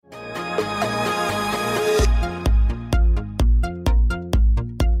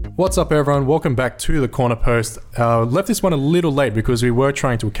What's up, everyone? Welcome back to the Corner Post. Left this one a little late because we were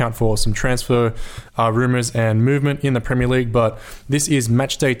trying to account for some transfer rumours and movement in the Premier League, but this is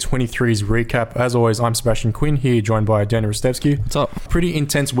Matchday 23's recap. As always, I'm Sebastian Quinn here, joined by danristevski. What's up? Pretty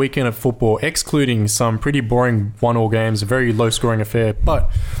intense weekend of football, excluding some pretty boring 1-1 games, a very low-scoring affair,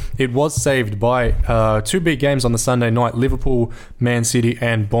 but it was saved by two big games on the Sunday night, Liverpool, Man City,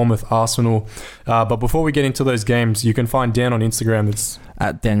 and Bournemouth, Arsenal. But before we get into those games, you can find Dan on Instagram. It's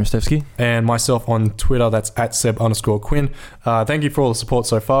at Dan Ristevski. And myself on Twitter, that's at Seb_Quinn. Thank you for all the support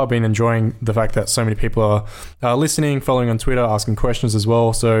so far. I've been enjoying the fact that so many people are listening, following on Twitter, asking questions as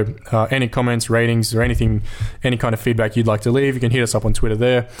well. So any comments, ratings, or anything, any kind of feedback you'd like to leave, you can hit us up on Twitter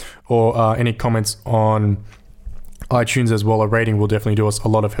there, or any comments on iTunes as well. A rating will definitely do us a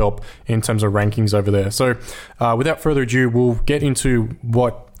lot of help in terms of rankings over there. So without further ado, we'll get into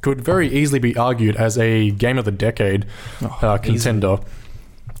what could very easily be argued as a game of the decade contender. Easy.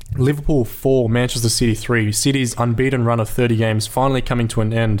 Liverpool 4, Manchester City 3. City's unbeaten run of 30 games finally coming to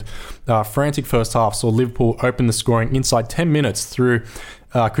an end. Frantic first half saw Liverpool open the scoring inside 10 minutes through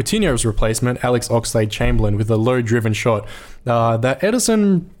Coutinho's replacement, Alex Oxlade-Chamberlain, with a low-driven shot that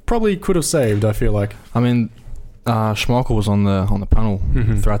Ederson probably could have saved, I feel like. I mean, Schmeichel was on the panel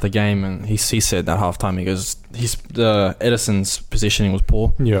throughout the game, and he said at halftime, he goes, Ederson's positioning was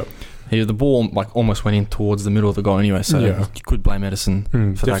poor. Yeah. The ball almost went in towards the middle of the goal anyway, so you could blame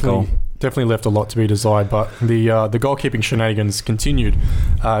Ederson for that goal. Definitely left a lot to be desired, but the goalkeeping shenanigans continued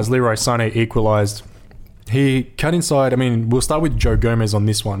as Leroy Sané equalised. He cut inside. I mean, we'll start with Joe Gomez on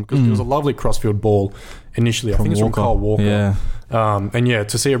this one because it was a lovely crossfield ball initially. I think it's from Kyle Walker. Yeah. And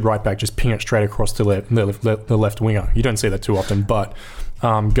to see a right back just ping it straight across to the left winger, you don't see that too often, but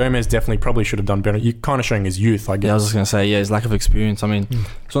Gomez definitely probably should have done better. You're kind of showing his youth, I guess. Yeah, I was just going to say, his lack of experience. I mean,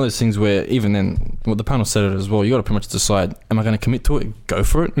 it's one of those things where even then, the panel said it as well, you got to pretty much decide, am I going to commit to it, go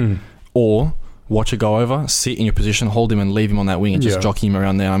for it, or watch it go over, sit in your position, hold him and leave him on that wing and just jockey him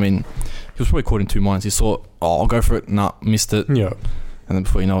around there. I mean, he was probably caught in two minds. He thought, I'll go for it. Nah, missed it. Yeah. And then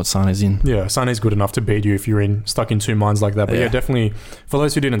before you know it, Sané's in. Yeah, Sané's good enough to beat you if you're stuck in two minds like that. But yeah, definitely, for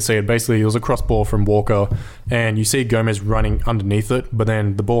those who didn't see it, basically it was a cross ball from Walker and you see Gomez running underneath it, but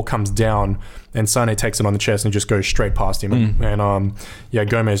then the ball comes down and Sané takes it on the chest and just goes straight past him. And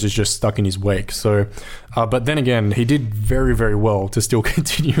Gomez is just stuck in his wake. So, but then again, he did very, very well to still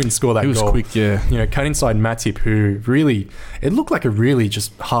continue and score that goal. He was quick, yeah. Cut inside Matip, who really, it looked like a really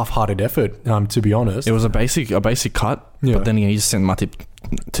just half-hearted effort, to be honest. It was a basic cut, but then again, he just sent Matip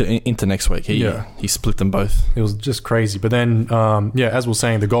into next week. He split them both. It was just crazy. But then, as we're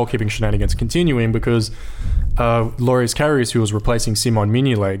saying, the goalkeeping shenanigans continuing because Loris Karius, who was replacing Simon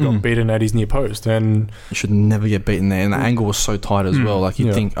Mignolet, got beaten at his near post. And you should never get beaten there. And the angle was so tight as well. Like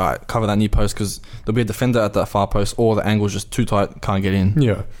you'd think, all right, cover that near post because there'll be a defender at that far post or the angle's just too tight, can't get in.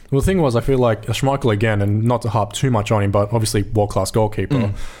 Yeah. Well, the thing was, I feel like Schmeichel again, and not to harp too much on him, but obviously world-class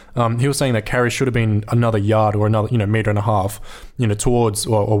goalkeeper. He was saying that Karius should have been another yard or another, metre and a half, towards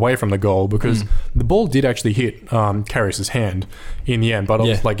or away from the goal because the ball did actually hit Karius's hand in the end, but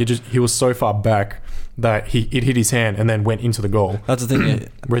he was so far back that it hit his hand and then went into the goal. That's the thing.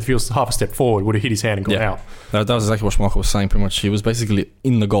 Where if he was half a step forward, would have hit his hand and gone out. That was exactly what Schmeichel was saying. Pretty much, he was basically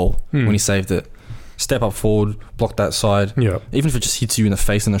in the goal when he saved it. Step up forward, block that side. Yeah. Even if it just hits you in the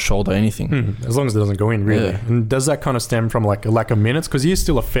face and the shoulder, anything. As long as it doesn't go in, really. Yeah. And does that kind of stem from a lack of minutes? Because he is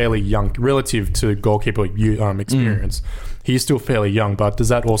still a fairly young, relative to goalkeeper experience. He is still fairly young, but does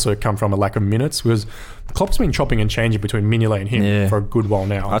that also come from a lack of minutes? Because Klopp's been chopping and changing between Mignolet and him for a good while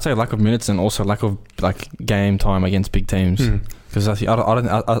now. I'd say lack of minutes and also lack of game time against big teams. Because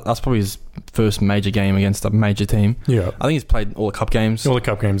that's probably his first major game against a major team. Yeah, I think he's played all the cup games. All the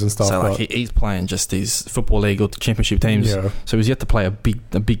cup games and stuff. So he's playing just these football league or championship teams. Yeah. So he's yet to play a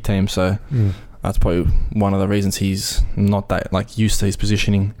big team. So that's probably one of the reasons he's not that used to his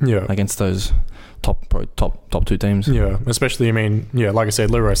positioning against those top two teams. Yeah, especially like I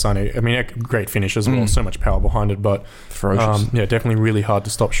said, Leroy Sané. A great finish as well. So much power behind it, but ferocious. Definitely really hard to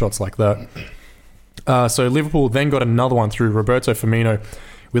stop shots like that. So Liverpool then got another one through Roberto Firmino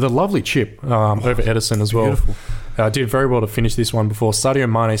with a lovely chip over Ederson as well. Did very well to finish this one before Sadio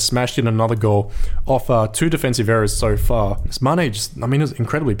Mane smashed in another goal off two defensive errors so far. Mane just, it was an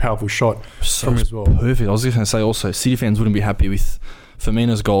incredibly powerful shot from him as well. Perfect. I was just going to say also, City fans wouldn't be happy with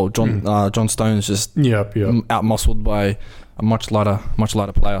Firmino's goal. John Stones just out-muscled by a much lighter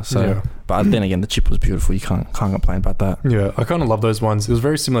player. So, but then again, the chip was beautiful. You can't complain about that. Yeah, I kind of love those ones. It was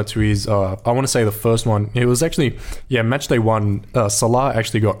very similar to his. I want to say the first one. It was actually Matchday 1. Salah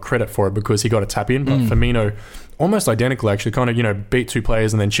actually got credit for it because he got a tap in, but Firmino almost identical actually. Kind of beat two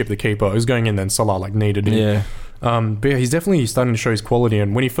players and then chipped the keeper. It was going in, then Salah needed it. Yeah. But yeah, he's definitely starting to show his quality.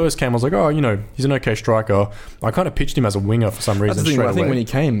 And when he first came, I was like, oh, he's an okay striker. I kind of pitched him as a winger for some reason. That's the thing. I think when he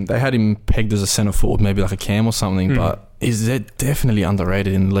came, they had him pegged as a centre forward, maybe like a cam or something. But he's definitely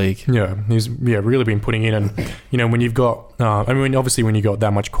underrated in the league. Yeah, he's really been putting in. And when you've got, obviously when you got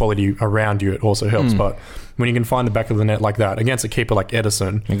that much quality around you, it also helps. But when you can find the back of the net like that against a keeper like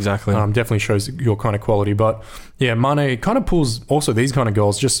Edison, exactly, definitely shows your kind of quality. But yeah, Mane kind of pulls also these kind of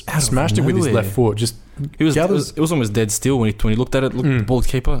goals. Just smashed it with his left foot. Just it was almost dead still when he looked at it. The ball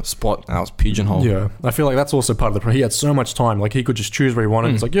keeper spot. That was pigeonhole. Yeah, I feel like that's also part of the problem. He had so much time. Like he could just choose where he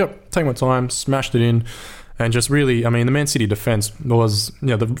wanted. It's like, yep, take my time, smashed it in. And just really, the Man City defense was,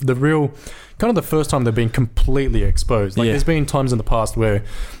 the real, kind of the first time they've been completely exposed. Like there's been times in the past where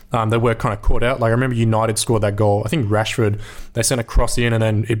they were kind of caught out. Like I remember United scored that goal. I think Rashford, they sent a cross in and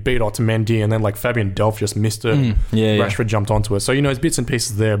then it beat Otamendi and then like Fabian Delph just missed it. Rashford jumped onto it. So, there's bits and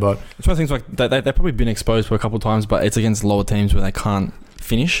pieces there, but... It's one of the things like they've probably been exposed for a couple of times, but it's against lower teams where they can't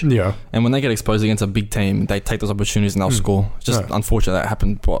finish. Yeah. And when they get exposed against a big team, they take those opportunities and they'll score. It's just unfortunate that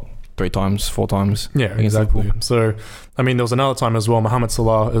happened, 3 times, 4 times. Yeah, exactly. Liverpool. So, there was another time as well, Mohamed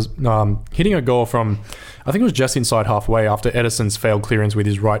Salah is hitting a goal from, I think it was just inside halfway after Edison's failed clearance with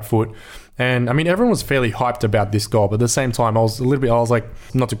his right foot. And, everyone was fairly hyped about this goal, but at the same time, I was like,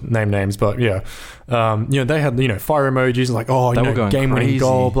 not to name names, but yeah. They had, fire emojis, like, game-winning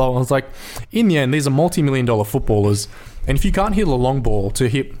goal, blah, blah. I was like, in the end, these are multi-million-dollar footballers. And if you can't hit a long ball to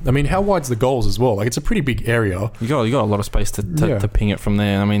hit, how wide's the goals as well? Like, it's a pretty big area. You got a lot of space to ping it from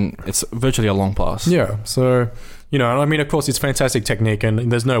there. It's virtually a long pass. Yeah. So, of course, it's fantastic technique,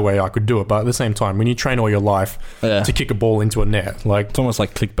 and there's no way I could do it. But at the same time, when you train all your life to kick a ball into a net, like it's almost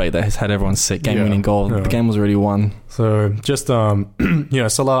like clickbait that has had everyone set game-winning goal. The game was already won. So just Salah.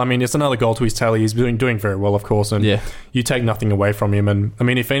 It's another goal to his tally. He's doing very well, of course, and you take nothing away from him. And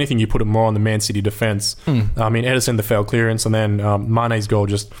if anything, you put it more on the Man City defense. Edison the failed clearance, and then Mane's goal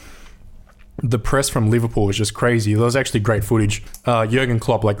just. The press from Liverpool was just crazy. There was actually great footage. Jurgen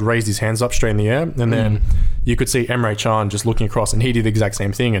Klopp raised his hands up straight in the air, and then you could see Emre Can just looking across, and he did the exact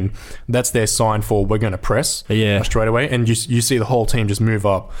same thing. And that's their sign for we're going to press straight away. And you see the whole team just move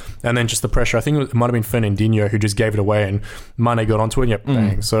up, and then just the pressure. I think it might have been Fernandinho who just gave it away, and Mane got onto it. And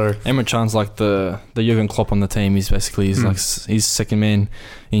bang. So Emre Can's like the Jurgen Klopp on the team. He's basically he's second man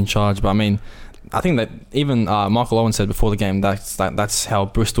in charge. But I think that even Michael Owen said before the game that's how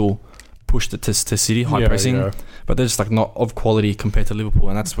Bristol pushed it to City, high pressing, but they're just not of quality compared to Liverpool,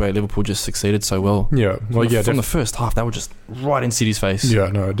 and that's where Liverpool just succeeded so well. From the first half, they were just right in City's face. Yeah,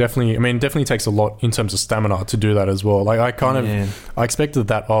 no, definitely. Definitely takes a lot in terms of stamina to do that as well. I expected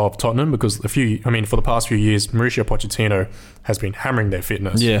that of Tottenham because for the past few years, Mauricio Pochettino has been hammering their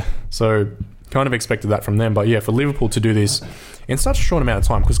fitness. Yeah, so kind of expected that from them. But yeah, for Liverpool to do this in such a short amount of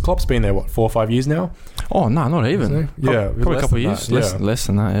time, because Klopp's been there 4 or 5 years now. Oh no, not even. Probably a couple of years. Less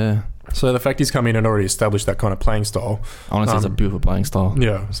than that. Yeah. So the fact he's come in and already established that kind of playing style. Honestly, it's a beautiful playing style.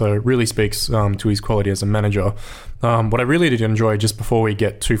 Yeah, so it really speaks to his quality as a manager. What I really did enjoy, just before we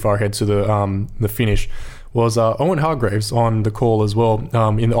get too far ahead to the finish, was Owen Hargreaves on the call as well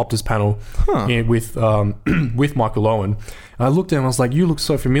in the Optus panel with Michael Owen. And I looked at him and I was like, you look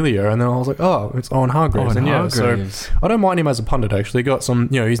so familiar. And then I was like, oh, it's Owen Hargreaves. So I don't mind him as a pundit, actually. Got some,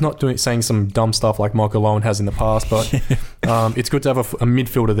 he's not saying some dumb stuff like Michael Owen has in the past, but it's good to have a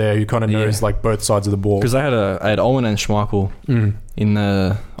midfielder there who kind of knows both sides of the ball. Because I had Owen and Schmeichel in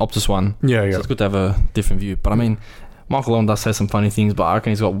the Optus one. Yeah. So it's good to have a different view. But Michael Owen does say some funny things, but I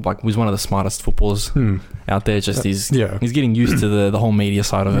reckon he's one of the smartest footballers out there. Just he's getting used to the whole media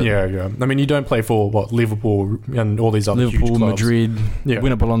side of it. Yeah. You don't play for Liverpool and all these other huge clubs. Madrid,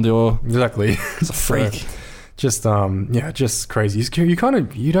 win a Ballon d'Or. Exactly. It's a freak. Just crazy. You kind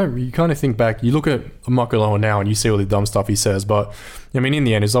of think back. You look at Michael Owen now, and you see all the dumb stuff he says. But in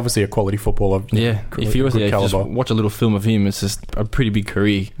the end, he's obviously a quality footballer. Yeah, if you just watch a little film of him, it's just a pretty big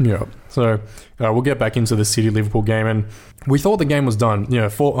career. Yeah. So we'll get back into the City Liverpool game, and we thought the game was done.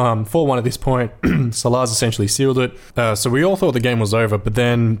 4-1 at this point. Salah's essentially sealed it. So we all thought the game was over. But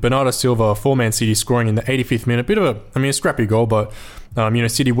then Bernardo Silva, 4-man City, scoring in the 85th minute. Bit of a scrappy goal, but.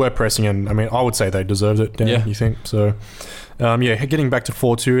 City were pressing, and I would say they deserved it. Dan, you think so? Getting back to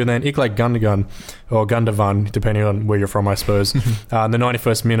 4-2, and then Ilkay Gundogan or Gundogan, depending on where you're from, I suppose. In the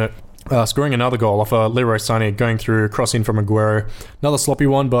 91st minute, scoring another goal off Leroy Sané going through, crossing from Aguero. Another sloppy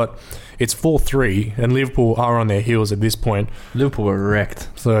one, but it's 4-3, and Liverpool are on their heels at this point. Liverpool were wrecked.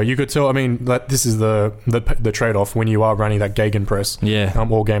 So you could tell. That this is the trade-off when you are running that gegenpress.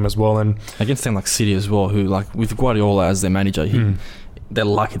 All game as well, and against a team like City as well, who with Guardiola as their manager, they're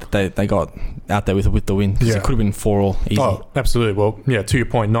lucky that they got out there with the win. Because it could have been 4-4 easy. Oh, absolutely. Well, yeah, to your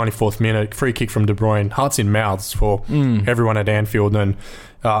point, 94th minute, free kick from De Bruyne, hearts in mouths for everyone at Anfield, and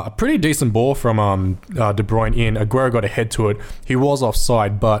a pretty decent ball from De Bruyne in. Aguero got a head to it. He was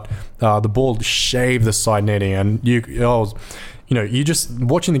offside, but the ball shaved the side netting, and you just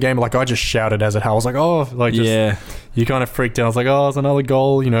watching the game, like I just shouted as it happened. I was like, oh, like you kind of freaked out. I was like, oh, it's another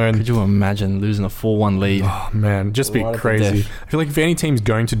goal, And could you imagine losing a 4-1 lead? Oh man, just be crazy. I feel like if any team's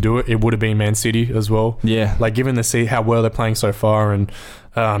going to do it, it would have been Man City as well. Yeah, like given how well they're playing so far, and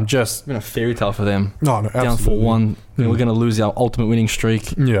just it's been a fairy tale for them. No, down 4-1. We're going to lose our ultimate winning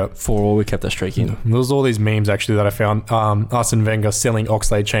streak. Yeah, 4-4. We kept that streak in. There was all these memes actually that I found. Arsene Wenger selling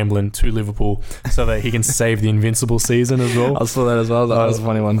Oxlade-Chamberlain to Liverpool so that he can save the invincible season as well. I saw that as well. That was a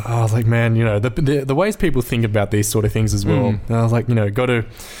funny one. I was like, man, the ways people think about these sort of things as well. And I was like,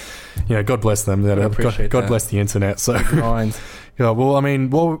 God bless them. God bless the internet. So. Yeah, well, I mean,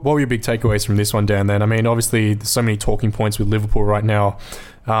 what were your big takeaways from this one, Dan, then? I mean, obviously, there's so many talking points with Liverpool right now,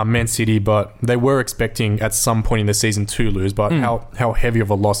 Man City, but they were expecting at some point in the season to lose, but how heavy of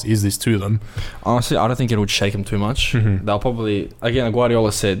a loss is this to them? Honestly, I don't think it would shake them too much. They'll probably, again,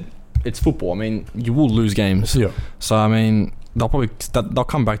 Guardiola said, it's football. I mean, you will lose games. Yeah. So, I mean, they'll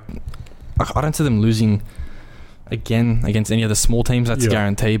come back. I don't see them losing again against any of the small teams. That's a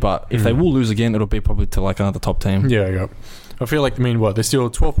guarantee, but if they will lose again, it'll be probably to like another top team. Yeah. I feel like, they're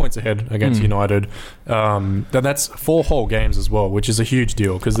still 12 points ahead against United. That's 4 whole games as well, which is a huge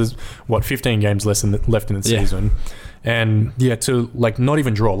deal because there's, 15 games left in the season. And, to, not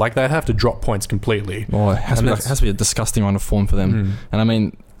even draw. They have to drop points completely. Oh, it has to be a disgusting run of form for them. And, I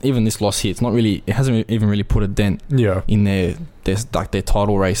mean, even this loss here, it hasn't even really put a dent in their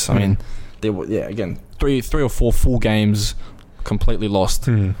title race. I mean, again, 3 or 4 full games completely lost.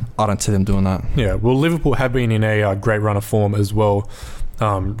 I don't see them doing that. Yeah, well, Liverpool have been in a great run of form as well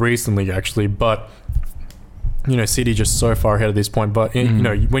recently, actually, but City just so far ahead at this point. But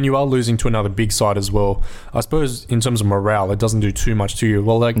when you are losing to another big side as well, I suppose in terms of morale, it doesn't do too much to you.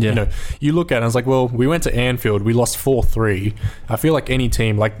 Well, you look at it and it's like, well, we went to Anfield, we lost 4-3. I feel like any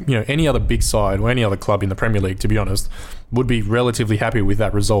team, any other big side or any other club in the Premier League, to be honest, would be relatively happy with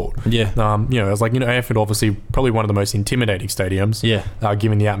that result. Yeah. It's like, Anfield obviously probably one of the most intimidating stadiums. Yeah.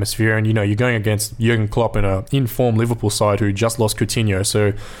 Given the atmosphere, and you're going against Jurgen Klopp and an in-form Liverpool side who just lost Coutinho,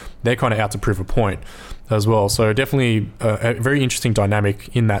 so they're kind of out to prove a point as well. So definitely a very interesting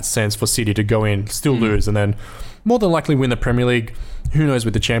dynamic in that sense for City to go in, still lose, and then more than likely win the Premier League. Who knows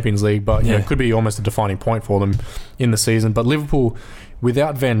with the Champions League, but it could be almost a defining point for them in the season. But Liverpool,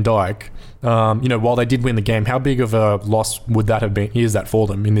 without Van Dijk, while they did win the game, how big of a loss would that have been? Is that for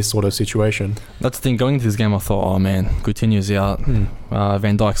them in this sort of situation? That's the thing. Going into this game, I thought, oh man, Coutinho's out,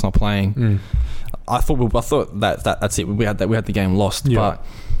 Van Dijk's not playing. I thought that's it. We had the game lost, but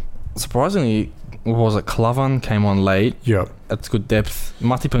surprisingly, what was it? Klavan came on late. Yeah, that's good depth.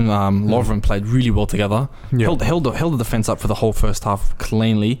 Matip and Lovren played really well together. Held the defense up for the whole first half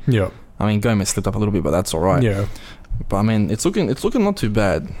cleanly. Yeah, I mean Gomez slipped up a little bit, but that's all right. Yeah, but I mean it's looking not too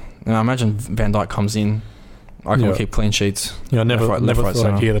bad. And I imagine Van Dijk comes in. I can keep clean sheets. I never thought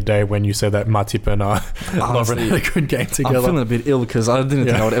I'd hear the day when you said that Matip and Lovren had a good game together. I'm feeling a bit ill because I didn't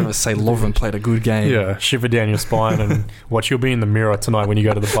think I would ever say Lovren played a good game. Yeah, shiver down your spine and watch. You'll be in the mirror tonight when you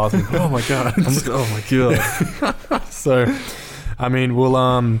go to the bathroom. Oh my god! Oh my god! So, I mean,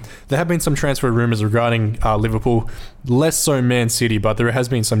 there have been some transfer rumours regarding Liverpool. Less so Man City, but there has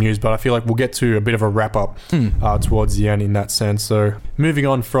been some news. But I feel like we'll get to a bit of a wrap up towards the end in that sense. So moving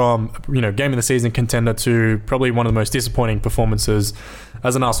on from game of the season contender to probably one of the most disappointing performances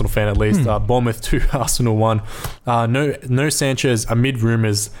as an Arsenal fan, at least. Bournemouth 2, Arsenal 1. No Sanchez amid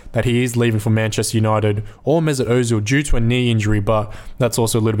rumours that he is leaving for Manchester United, or Mesut Ozil due to a knee injury, but that's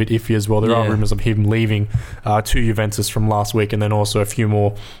also a little bit iffy as well. There are rumours of him leaving to Juventus from last week, and then also a few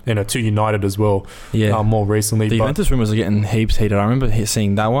more to United as well. More recently. The Juventus rumours are getting heaps heated. I remember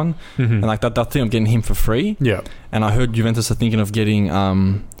seeing that one, and like that thing of getting him for free. Yeah, and I heard Juventus are thinking of getting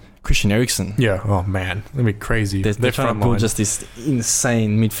Christian Eriksen. Yeah. Oh man, that'd be crazy. They're trying to build just this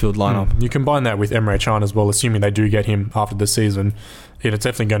insane midfield lineup. You combine that with Emre Can as well, assuming they do get him after the season. It's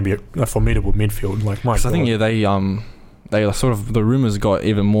definitely going to be a formidable midfield. Like my God. I think they sort of, the rumours got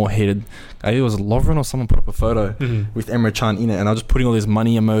even more heated. I think it was Lovren or someone put up a photo with Emre Can in it, and I was just putting all these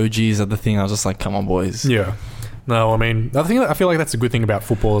money emojis at the thing. I was just like, come on, boys. Yeah. No, I mean, I feel like that's a good thing about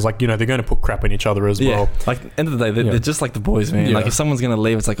football is they're going to put crap in each other as well. Like, end of the day, they're just like the boys, man. Like, if someone's going to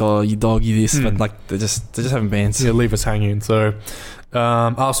leave, it's like, oh, you dog, you this, but like, they're just having bands. Yeah, leave us hanging. So,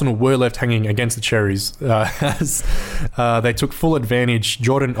 Arsenal were left hanging against the cherries as they took full advantage.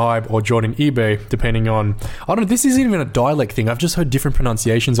 Jordan Ibe or Jordan Ibe, depending on... I don't know, this isn't even a dialect thing. I've just heard different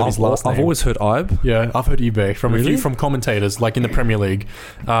pronunciations of his last name. I've always heard Ibe. Yeah, I've heard Ibe from Really? a few from commentators, like in the Premier League.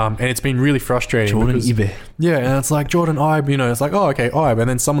 And it's been really frustrating. Jordan because, Ibe. Yeah, and it's like Jordan Ibe, you know, it's like, oh, okay, Ibe. And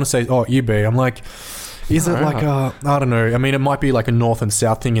then someone says, oh, Ibe. I'm like... Is it like I don't know. I mean, it might be like a north and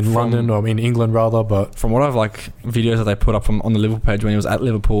south thing in London or in England rather, but... From what I've videos that they put up on the Liverpool page when he was at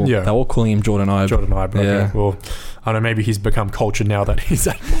Liverpool, they're all calling him Jordan Ibe. Jordan Ibe, okay. Yeah. Well, I don't know, maybe he's become cultured now that he's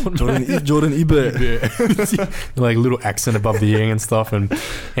at Jordan Ibe. Like a little accent above the ear and stuff. And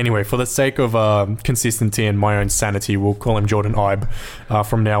anyway, for the sake of consistency and my own sanity, we'll call him Jordan Ibe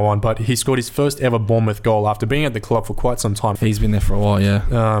from now on. But he scored his first ever Bournemouth goal after being at the club for quite some time. He's been there for a while,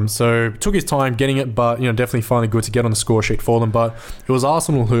 yeah. So took his time getting it, but you know, definitely finally good to get on the score sheet for them. But it was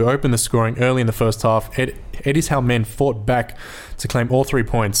Arsenal who opened the scoring early in the first half. Eddie Howe men fought back to claim all 3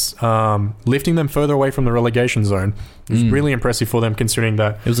 points, lifting them further away from the relegation zone. It was really impressive for them, considering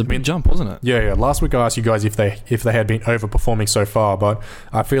that it was a big jump, wasn't it? Yeah. Last week I asked you guys if they had been overperforming so far, but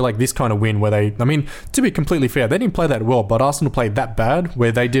I feel like this kind of win where they, I mean, to be completely fair, they didn't play that well, but Arsenal played that bad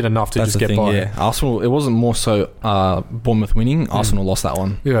where they did enough to just get by. Yeah, Arsenal. It wasn't more so Bournemouth winning. Arsenal lost that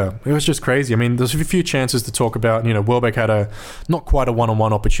one. Yeah, it was just crazy. I mean, there's a few chances to talk about. You know, Welbeck had not quite a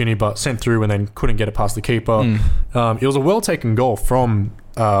one-on-one opportunity, but sent through and then couldn't get it past the keeper. It was a well-taken goal from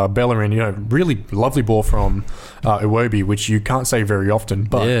Bellerin, you know, really lovely ball from Iwobi, which you can't say very often,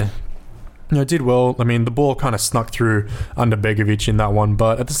 but you know, did well. I mean, the ball kind of snuck through under Begovic in that one,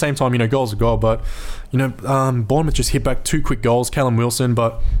 but at the same time, you know, goal's a goal. But you know, Bournemouth just hit back 2 quick goals. Callum Wilson,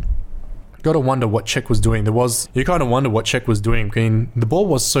 but got to wonder what Czech was doing. You kind of wonder what Czech was doing. I mean, the ball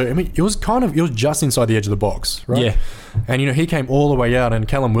was so... I mean, it was just inside the edge of the box, right? Yeah. And, you know, he came all the way out and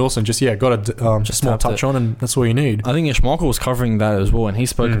Callum Wilson just got a small touch on and that's all you need. I think Schmeichel was covering that as well, and he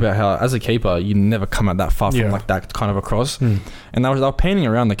spoke about how, as a keeper, you never come out that far from like that kind of a cross. And they were panning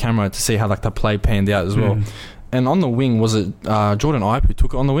around the camera to see how like the play panned out as well. And on the wing, was it Jordan Ibe who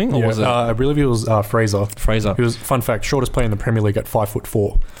took it on the wing? Or was it? I believe it was Fraser. He was, fun fact, shortest player in the Premier League at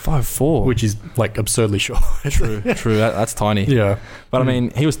 5'4". 5'4", which is like absurdly short. True. That's tiny. Yeah, but I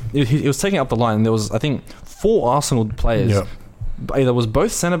mean, he was taking up the line. And there was, I think, 4 Arsenal players. Yeah. Either was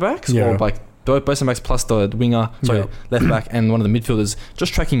both centre backs or like both centre backs plus the winger, left back, and one of the midfielders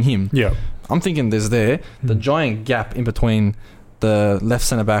just tracking him. Yeah, I'm thinking there's the giant gap in between the left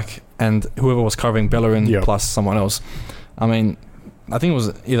centre back and whoever was covering Bellerin plus someone else. I mean, I think it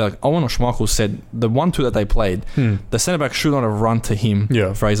was either Owen or Schmeichel said the 1-2 that they played, the centre back should not have run to him.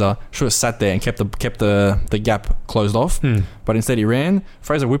 Fraser should have sat there and kept the gap closed off. But instead he ran.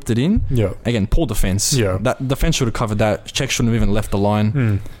 Fraser whipped it in. Again, poor defence. That defence should have covered that. Czech shouldn't have even left the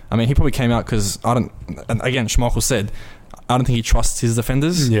line. I mean, he probably came out because and again, Schmeichel said, I don't think he trusts his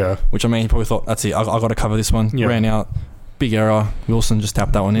defenders. Which, I mean, he probably thought, that's it, I got to cover this one. Ran out. Big error. Wilson just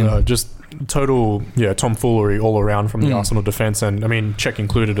tapped that one in. Just total tomfoolery all around from the Arsenal defence, and I mean Czech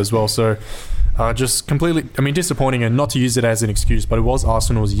included as well. So just completely, I mean, disappointing, and not to use it as an excuse, but it was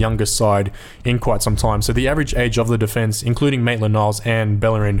Arsenal's youngest side in quite some time. So the average age of the defence, including Maitland-Niles and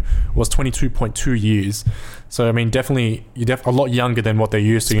Bellerin, was 22.2 years. So I mean, definitely a lot younger than what they're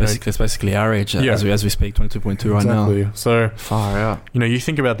used to. It's basically our age as we speak, 22.2 right now. Exactly. So far out. You know, you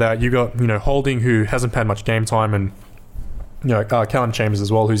think about that. You got Holding, who hasn't had much game time, and Callum Chambers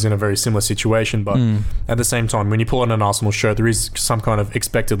as well, who's in a very similar situation, but at the same time, when you pull on an Arsenal shirt, there is some kind of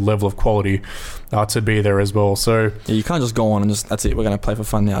expected level of quality to be there as well. So you can't just go on and just, that's it, we're going to play for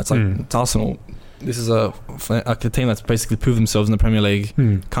fun now. It's like, it's Arsenal. This is a team that's basically proved themselves in the Premier League.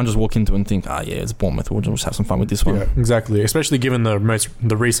 Can't just walk into it and think, it's Bournemouth, we'll just have some fun with this one. Yeah, exactly. Especially given the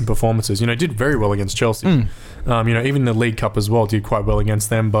recent performances. Did very well against Chelsea. Even the League Cup as well did quite well against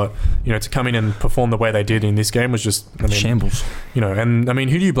them. But to come in and perform the way they did in this game was just shambles. And I mean,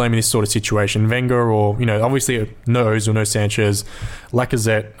 who do you blame in this sort of situation? Wenger or obviously no Ozil, no Sanchez,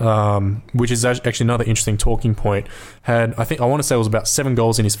 Lacazette, which is actually another interesting talking point. Had I want to say it was about 7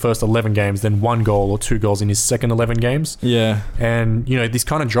 goals in his first 11 games, then 1 goal or 2 goals in his second 11 games. Yeah. And, this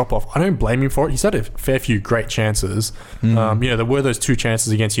kind of drop off, I don't blame him for it. He's had a fair few great chances. There were those 2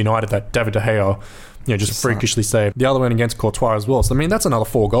 chances against United that David De Gea, just freakishly saved. The other one against Courtois as well. So, I mean, that's another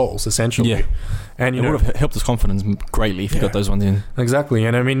 4 goals, essentially. Yeah. And, it would have helped his confidence greatly if he got those ones in. Exactly.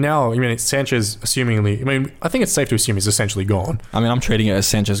 And, I mean, now, it's Sanchez, assumingly... I think it's safe to assume he's essentially gone. I mean, I'm treating it as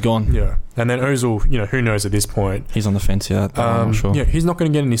Sanchez gone. Yeah. And then Ozil, who knows at this point. He's on the fence, I'm not sure. Yeah, he's not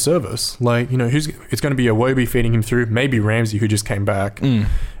going to get any service. It's going to be Iwobi feeding him through, maybe Ramsey, who just came back.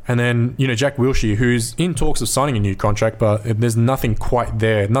 And then, Jack Wilshere, who's in talks of signing a new contract, but there's nothing quite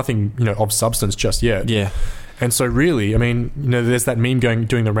there, nothing, of substance just yet. Yeah. And so really, I mean, there's that meme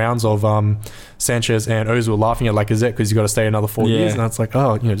doing the rounds of Sanchez and Ozil laughing at Lacazette because you got to stay another 4 years, and it's like,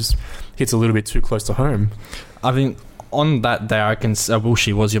 just hits a little bit too close to home. I think on that day, I reckon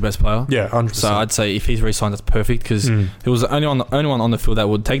Wilshere was your best player. Yeah, 100%. So I'd say if he's re-signed, that's perfect because he was the only one on the field that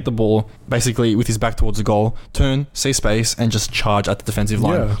would take the ball basically with his back towards the goal, turn, see space, and just charge at the defensive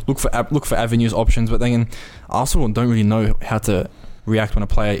line. Yeah. Look for avenues, options. But then Arsenal don't really know how to react when a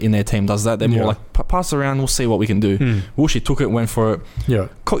player in their team does that. They're more like, pass around, we'll see what we can do. Wilshere took it, went for it. Yeah,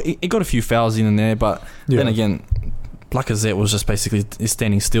 he got a few fouls in there, but then again, Lacazette was just basically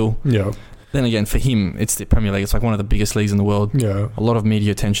standing still. Yeah. Then again, for him, it's the Premier League. It's like one of the biggest leagues in the world. Yeah, a lot of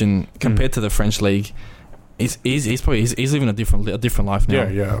media attention compared to the French league. He's living a different life now.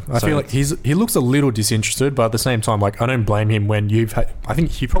 Yeah. I feel like he looks a little disinterested, but at the same time, like I don't blame him when I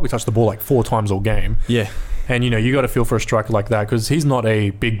think he probably touched the ball like 4 times all game. Yeah, and you got to feel for a striker like that because he's not a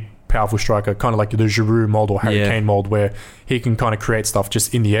big, powerful striker, kind of like the Giroud mold or Harry Kane mold, where he can kind of create stuff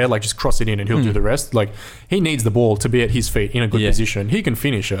just in the air, like just cross it in and he'll do the rest. Like he needs the ball to be at his feet in a good position. He can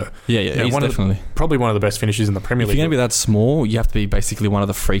finish it. He's definitely probably one of the best finishers in the Premier League. If you're going to be that small, you have to be basically one of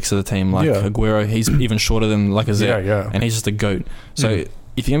the freaks of the team, like Aguero. He's even shorter than Lacazette, and he's just a goat. So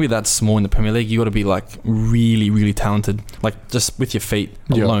if you're going to be that small in the Premier League, you got to be like really, really talented, like just with your feet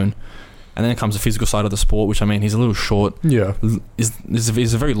alone. And then comes the physical side of the sport, which I mean, he's a little short. Yeah,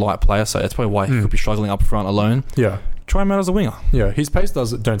 he's a very light player, so that's probably why he could be struggling up front alone. Yeah, try him out as a winger. Yeah, his pace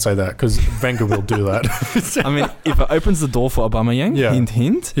don't say that because Wenger will do that. I mean, if it opens the door for Aubameyang,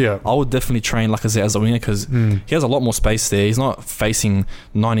 hint. Yeah, I would definitely train Lacazette as a winger because he has a lot more space there. He's not facing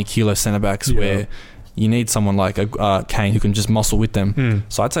 90-kilo centre backs where you need someone like Kane who can just muscle with them.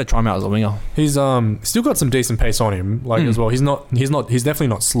 So I'd say try him out as a winger. He's still got some decent pace on him, as well. He's definitely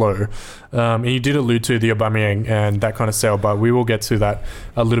not slow. And you did allude to the Aubameyang and that kind of sale, but we will get to that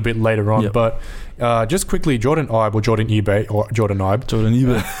a little bit later on. Yep. But just quickly, Jordan Ibe.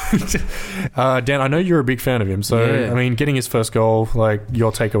 Dan, I know you're a big fan of him, so I mean, getting his first goal, like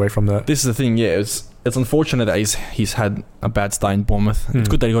your takeaway from that. This is the thing, it's unfortunate that he's had a bad start in Bournemouth. It's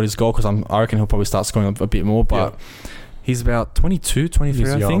good that he got his goal because I reckon he'll probably start scoring a bit more, but he's about 22,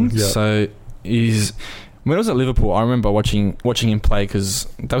 23, I think. Yeah. So when I was at Liverpool, I remember watching him play because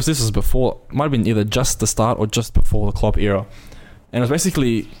this was before, might have been either just the start or just before the Klopp era. And it was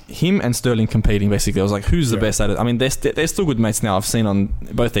basically him and Sterling competing, basically. I was like, who's the best at it? I mean, they're still good mates now. I've seen on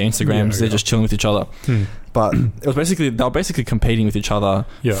both their Instagrams, they're just chilling with each other. But it was they were basically competing with each other.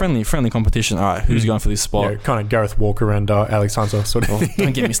 Friendly competition. All right, who's going for this spot? Yeah, kind of Gareth Walker and Alex Hunter sort of thing.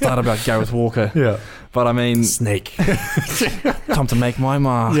 Don't get me started about Gareth Walker. Yeah. But I mean... Snake. Time to make my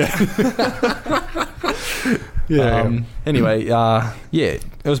mark. Anyway, it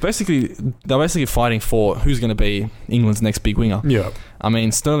was they were basically fighting for who's going to be England's next big winger. Yeah, I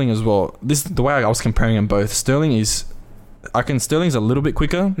mean Sterling as well. The way I was comparing them both. Sterling's a little bit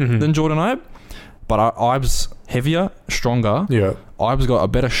quicker than Jordan Ibe, but Ibe's heavier, stronger. Yeah, Ibe's got a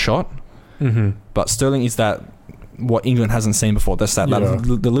better shot, but Sterling is what England hasn't seen before. That's the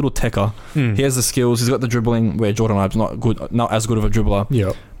little techer. He has the skills. He's got the dribbling where Jordan Ibe's not as good of a dribbler.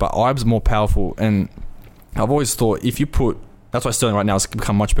 Yeah, but Ibe's more powerful and. I've always thought that's why Sterling right now has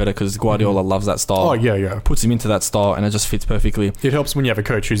become much better because Guardiola loves that style. Oh yeah. Puts him into that style and it just fits perfectly. It helps when you have a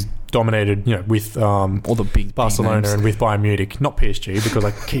coach who's dominated, with all the big Barcelona names. And with Bayern Munich, not PSG because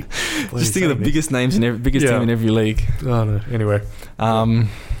I keep just think of the biggest names in biggest team in every league. Oh no. Anyway, what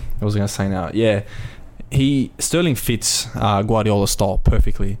was I going to say now? Yeah. Sterling fits Guardiola's style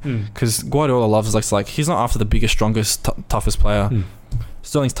perfectly because Guardiola loves like he's not after the biggest, strongest, toughest player.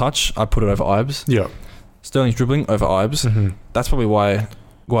 Sterling's touch, I put it over Ibe's. Yeah. Sterling's dribbling over Ibe's. That's probably why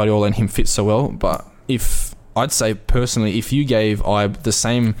Guardiola and him fit so well. But I'd say personally, if you gave Ibe the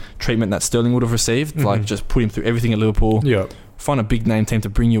same treatment that Sterling would have received, like just put him through everything at Liverpool, find a big name team to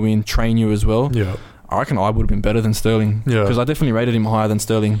bring you in, train you as well. Yeah. I reckon Ibe would have been better than Sterling. Yeah. Because I definitely rated him higher than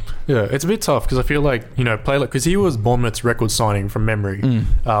Sterling. Yeah, it's a bit tough because I feel like, because he was Bournemouth's record signing from memory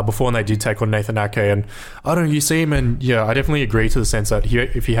before when they did take on Nathan Ake. And I don't know, you see him and I definitely agree to the sense that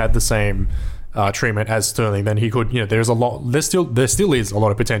if he had the same treatment as Sterling, then he could, there still is a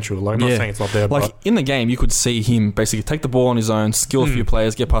lot of potential. Like, I'm not saying it's not there. Like, in the game, you could see him basically take the ball on his own, skill a few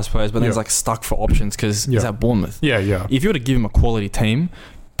players, get past players, but then he's like stuck for options because he's at Bournemouth. Yeah. If you were to give him a quality team,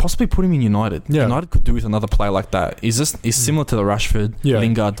 possibly put him in United. Yeah. United could do with another player like that. He's similar to the Rashford,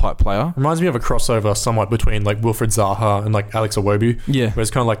 Lingard type player. Reminds me of a crossover somewhat between like Wilfred Zaha and like Alex Iwobi. Yeah. Where it's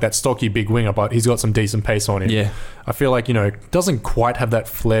kind of like that stocky big winger, but he's got some decent pace on him. Yeah. I feel like, doesn't quite have that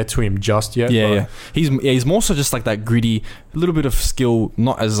flair to him just yet. Yeah. He's more so just like that gritty, a little bit of skill,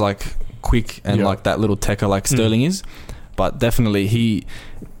 not as like quick and like that little techer like Sterling is. But definitely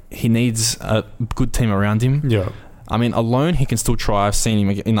he needs a good team around him. Yeah. I mean, alone, he can still try. I've seen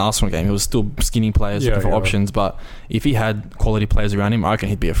him in the Arsenal game. He was still skinning players, looking for options. But if he had quality players around him, I reckon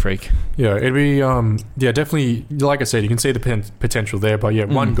he'd be a freak. Yeah, it'd be, definitely, like I said, you can see the potential there. But yeah,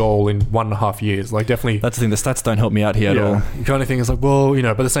 1 goal in 1.5 years. Like, definitely. That's the thing. The stats don't help me out here at all. You kind of think it's like, well, but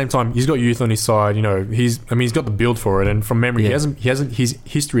at the same time, he's got youth on his side. He's got the build for it. And from memory, his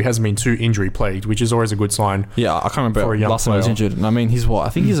history hasn't been too injury plagued, which is always a good sign. Yeah, I can't remember last time he was injured. And I mean, he's what? I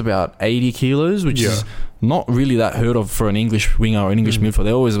think he's about 80 kilos, which is not really that heard of for an English winger or an English midfielder.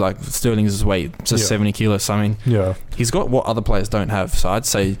 They're always like, Sterling's weight, just 70 kilos. So, I mean, he's got what other players don't have. So I'd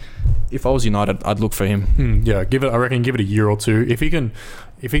say if I was United, I'd look for him. I reckon give it a year or two. If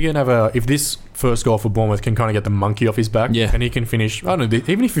this first goal for Bournemouth can kind of get the monkey off his back, and he can finish, I don't know,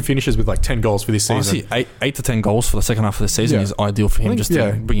 even if he finishes with like 10 goals for this season. Honestly, 8 to 10 goals for the second half of the season is ideal for him,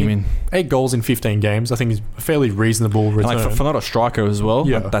 to bring him in. 8 goals in 15 games, I think is a fairly reasonable return. And like for not a striker as well,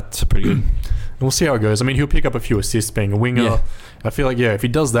 that's pretty good. We'll see how it goes. I mean, he'll pick up a few assists being a winger. Yeah. I feel like, if he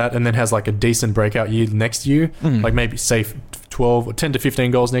does that and then has like a decent breakout year next year, like maybe say 12 or 10 to 15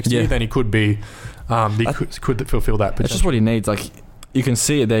 goals next year, then he could be, could fulfill that potential. That's just what he needs. Like, you can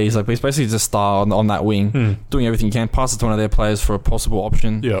see it there. He's basically just a star on that wing, doing everything he can, pass it to one of their players for a possible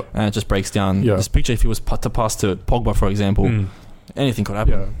option, and it just breaks down. Just picture if he was to pass to Pogba, for example. Anything could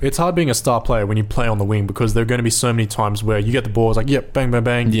happen. Yeah. It's hard being a star player when you play on the wing because there are going to be so many times where you get the ball, it's like, bang, bang,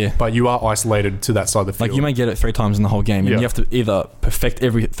 bang, but you are isolated to that side of the field. Like, you may get it 3 times in the whole game, and you have to either perfect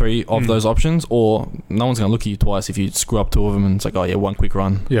every 3 of those options, or no one's going to look at you twice if you screw up 2 of them, and it's like, one quick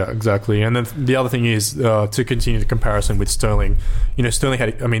run. Yeah, exactly. And then the other thing is, to continue the comparison with Sterling,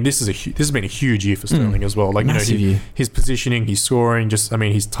 Sterling this has been a huge year for Sterling as well. Like, his positioning, his scoring,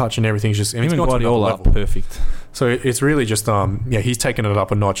 his touch and everything's just, and even Guardiola, perfect. So it's really just, he's taken it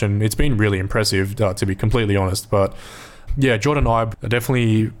up a notch, and it's been really impressive, to be completely honest. But Jordan Ibe,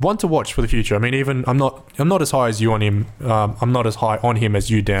 definitely one to watch for the future. I mean, even I'm not as high as you on him. I'm not as high on him as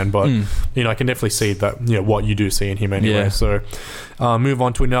you, Dan. But I can definitely see that what you do see in him anyway. So move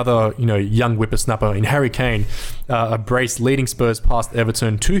on to another young whippersnapper in Harry Kane. A brace leading Spurs past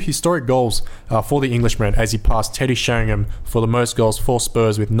Everton. 2 historic goals for the Englishman as he passed Teddy Sheringham for the most goals for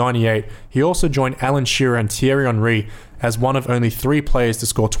Spurs with 98. He also joined Alan Shearer and Thierry Henry as one of only 3 players to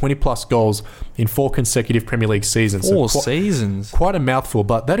score 20-plus goals in 4 consecutive Premier League seasons. 4 seasons? Quite a mouthful,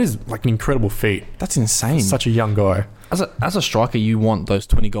 but that is like an incredible feat. That's insane. Such a young guy. As a striker, you want those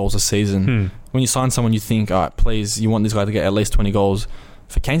 20 goals a season. When you sign someone, you think, all right, please, you want this guy to get at least 20 goals.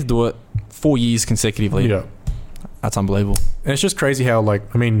 For Kane to do it 4 years consecutively, that's unbelievable. And it's just crazy how,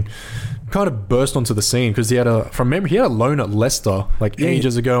 kind of burst onto the scene because he had a loan at Leicester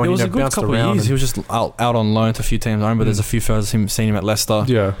ages ago, and it was a good couple of years. He was just out on loan to a few teams. I remember there's a few photos seen him at Leicester.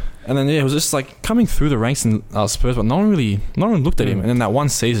 And then it was just coming through the ranks in Spurs, but no one looked at him. And then that one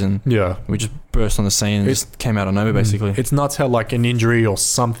season, we just burst on the scene and just came out of nowhere basically. It's nuts how an injury or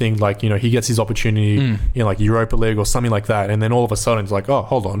something he gets his opportunity in Europa League or something like that, and then all of a sudden it's like, oh,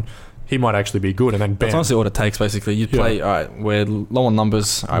 hold on, he might actually be good, and then bam. That's honestly all it takes, basically. You play, all right, we're low on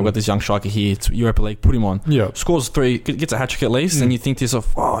numbers. All right, we've got this young striker here. It's Europa League, put him on. Scores 3, gets a hat-trick at least, and you think to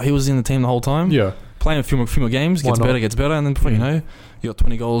yourself, oh, he was in the team the whole time. Playing a few more games, gets better, and then before you know, you got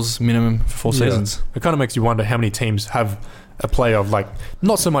 20 goals minimum for 4 seasons. It kind of makes you wonder how many teams have a player of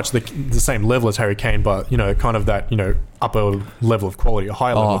not so much the same level as Harry Kane, but kind of that upper level of quality, a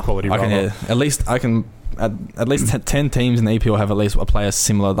higher level of quality. At least 10 teams in the EPL have at least a player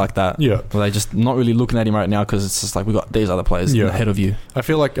similar like that. Where they're just not really looking at him right now because it's just we got these other players ahead of you. I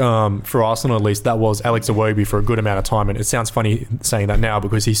feel like for Arsenal at least, that was Alex Iwobi for a good amount of time, and it sounds funny saying that now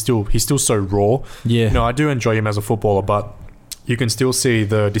because he's still so raw. I do enjoy him as a footballer, but you can still see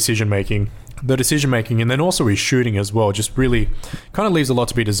the decision making, and then also his shooting as well just really kind of leaves a lot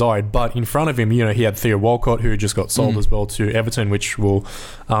to be desired. But in front of him, he had Theo Walcott, who just got sold as well to Everton, which we'll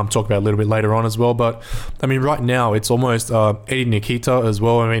talk about a little bit later on as well. But I mean, right now it's almost Eddie Nikita as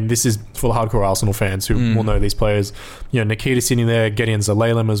well. I mean, this is for the hardcore Arsenal fans who will know these players. Nikita sitting there, Gideon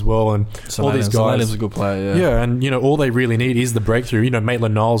Zalalem as well, and all these guys. Zalalem's a good player, and all they really need is the breakthrough.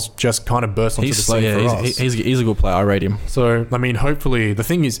 Maitland-Niles just kind of burst onto the scene for us. He's a good player. I rate him. So I mean, hopefully the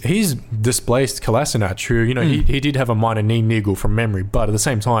thing is he's displaced Kolasinac, who he did have a minor knee niggle from memory, but at the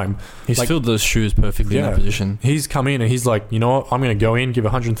same time he's filled those shoes perfectly in that position. He's come in and he's like, you know what, I'm going to go in, give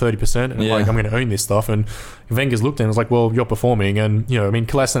 130%, and I'm going to own this stuff. And Wenger's looked at him and was like, well, you're performing, and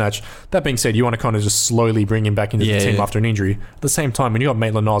Kolasinac. That being said, you want to kind of just slowly bring him back into the team after an injury. At the same time, when you got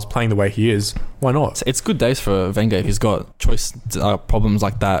Maitland-Niles playing the way he is, why not? It's good days for Wenger if he's got choice problems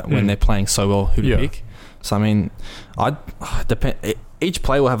like that when they're playing so well. Who to pick? So I mean, each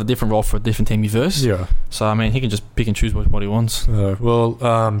player will have a different role for a different team you verse. Yeah. So I mean, he can just pick and choose what he wants.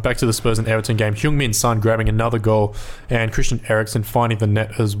 Back to the Spurs and Everton game. Heung-min Son grabbing another goal, and Christian Eriksen finding the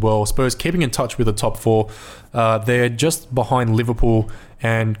net as well. Spurs keeping in touch with the top four. They're just behind Liverpool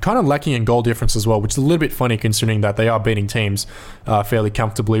and kind of lacking in goal difference as well, which is a little bit funny considering that they are beating teams fairly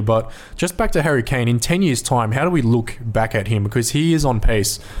comfortably. But just back to Harry Kane, in 10 years' time, how do we look back at him? Because he is on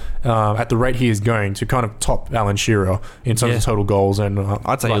pace at the rate he is going to kind of top Alan Shearer in terms of total goals. And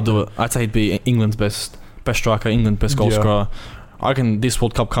I'd say he'll do it. I'd say he'd be England's best striker, England's best goal scorer. I reckon this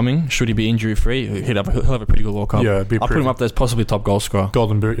World Cup coming, should he be injury free, he'll have a pretty good World Cup. Yeah, I'll put him up there as possibly top goal scorer.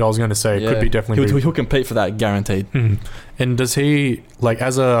 Golden Boot, I was going to say, could be definitely. He'll compete for that, guaranteed. And does he, like,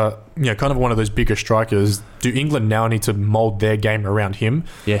 as a kind of one of those bigger strikers, do England now need to mould their game around him?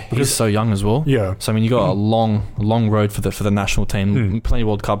 Yeah, he's so young as well. Yeah. So I mean, you got a long road for the national team. Plenty of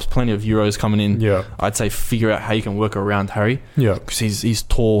World Cups, plenty of Euros coming in. Yeah. I'd say figure out how you can work around Harry. Yeah. Because he's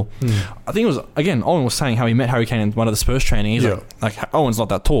tall. I think it was, again, Owen was saying how he met Harry Kane in one of the Spurs training. He's like Owen's not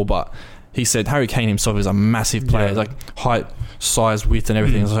that tall, but he said Harry Kane himself is a massive player. He's like height, size, width, and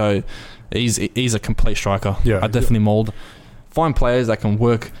everything. So he's a complete striker. Yeah. I definitely mould. Find players that can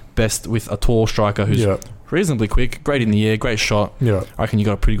work best with a tall striker who's reasonably quick, great in the air, great shot. Yeah. I reckon you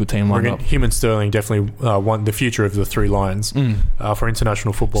got a pretty good team lined up. Him and Sterling definitely won the future of the three lions for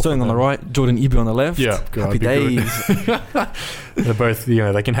international football. Sterling on the right, Jordan Ibe on the left. Yeah. Happy days. They're both,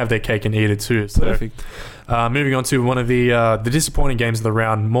 they can have their cake and eat it too. So. Perfect. Moving on to one of the disappointing games of the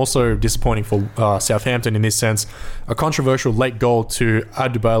round, more so disappointing for Southampton in this sense. A controversial late goal to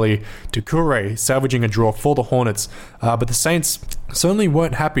Adubali Doucouré, salvaging a draw for the Hornets. But the Saints certainly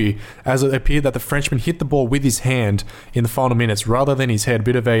weren't happy, as it appeared that the Frenchman hit the ball with his hand in the final minutes rather than his head.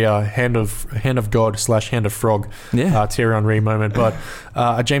 Bit of a hand of God / hand of frog Thierry Henry moment. But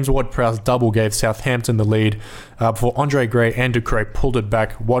a James Ward-Prowse double gave Southampton the lead before Andre Gray and Doucouré pulled it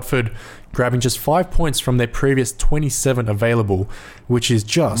back. Watford grabbing just 5 points from their previous 27 available, which is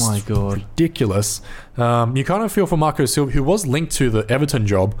just ridiculous. You kind of feel for Marco Silva, who was linked to the Everton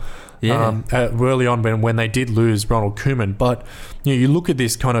job early on when they did lose Ronald Koeman. But you look at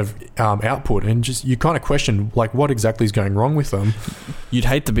this kind of output and just you kind of question like what exactly is going wrong with them. You'd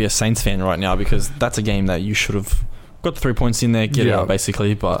hate to be a Saints fan right now because that's a game that you should have got the 3 points in there, get it out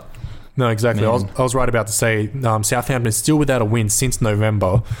basically, but... No, exactly. I was right about to say Southampton is still without a win since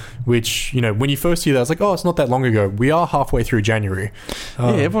November, which, when you first hear that, it's like, oh, it's not that long ago. We are halfway through January.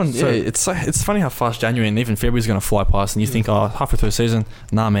 It's funny how fast January and even February is going to fly past, and you think, oh, halfway through the season.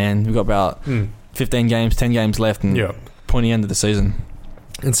 Nah, man, we've got about 15 games, 10 games left, and pointy end of the season.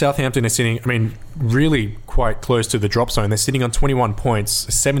 And Southampton is sitting, really quite close to the drop zone. They're sitting on 21 points,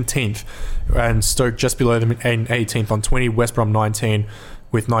 17th, and Stoke just below them in 18th on 20, West Brom 19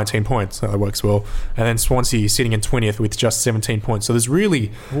 with 19 points. That works well. And then Swansea sitting in 20th with just 17 points. So there's really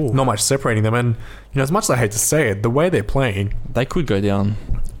not much separating them. And, as much as I hate to say it, the way they're playing... They could go down.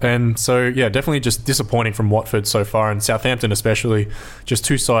 And so, definitely just disappointing from Watford so far, and Southampton especially. Just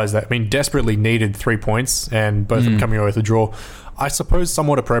two sides that, desperately needed 3 points, and both of them coming away with a draw. I suppose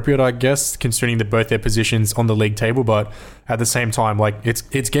somewhat appropriate, I guess, considering that both their positions on the league table, but at the same time,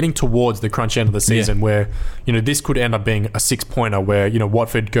 it's getting towards the crunch end of the season where, this could end up being a 6-pointer where,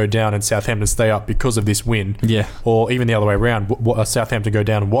 Watford go down and Southampton stay up because of this win. Yeah. Or even the other way around, Southampton go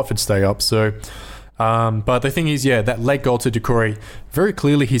down and Watford stay up. So... but the thing is, that late goal to Doucouré, very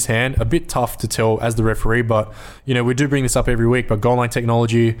clearly his hand, a bit tough to tell as the referee, but, we do bring this up every week, but goal line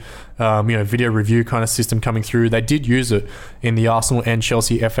technology, video review kind of system coming through, they did use it in the Arsenal and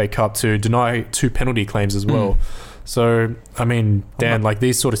Chelsea FA Cup to deny 2 penalty claims as well. So, Dan,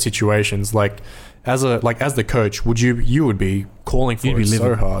 these sort of situations, as the coach, you would be calling for it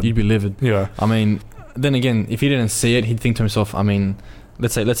so hard. You'd be livid. Yeah. Then again, if he didn't see it, he'd think to himself,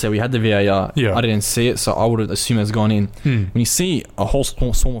 let's say we had the VAR. Yeah. I didn't see it, so I would assume it's gone in. When you see a whole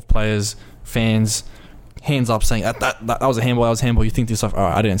swarm of players, fans, hands up saying that was a handball, you think to yourself, all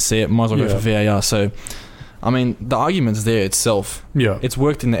right, I didn't see it, might as well go for VAR. So, the argument's there itself. Yeah. It's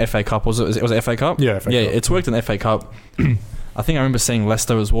worked in the FA Cup. Was it FA Cup? Yeah, FA Cup. It's worked in the FA Cup. I think I remember seeing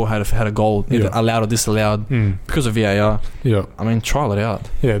Leicester as well had a goal either allowed or disallowed because of VAR. Yeah. Trial it out.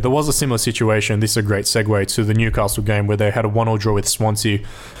 Yeah, there was a similar situation. This is a great segue to the Newcastle game where they had a 1-1 draw with Swansea.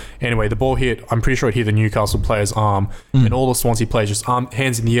 Anyway, the ball hit, I'm pretty sure it hit the Newcastle player's arm, and all the Swansea players just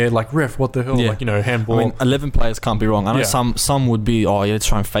hands in the air like, ref, what the hell? Yeah. Handball. 11 players can't be wrong. I know some would be, let's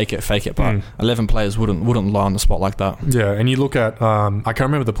try and fake it, but 11 players wouldn't lie on the spot like that. Yeah, and you look at, I can't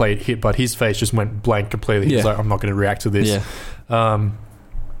remember the play it hit, but his face just went blank completely. He was like, I'm not going to react to this. Yeah.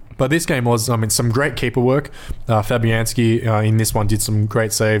 But this game was, some great keeper work. Fabianski in this one did some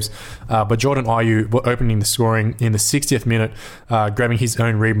great saves. But Jordan Ayew opening the scoring in the 60th minute, grabbing his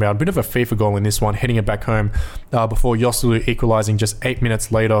own rebound. Bit of a FIFA goal in this one, heading it back home before Joselu equalising just 8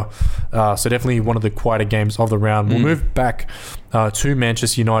 minutes later. So definitely one of the quieter games of the round. We'll move back to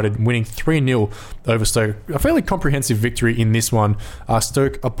Manchester United, winning 3-0 over Stoke. A fairly comprehensive victory in this one.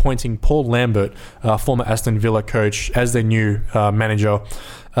 Stoke appointing Paul Lambert, former Aston Villa coach, as their new manager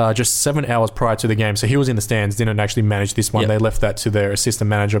just 7 hours prior to the game. So he was in the stands, didn't actually manage this one. Yep. They left that to their assistant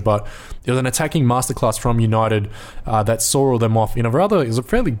manager. But it was an attacking masterclass from United that saw them off in it was a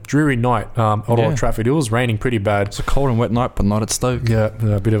fairly dreary night at Old Trafford. It was raining pretty bad. It's a cold and wet night, but not at Stoke. Yeah,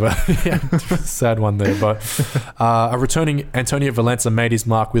 a bit of a sad one there. But a returning Antonio Valencia made his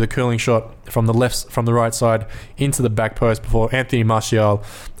mark with a curling shot from the right side into the back post before Anthony Martial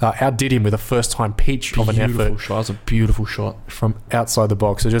outdid him with a first-time peach of an effort. Shot. That was a beautiful shot from outside the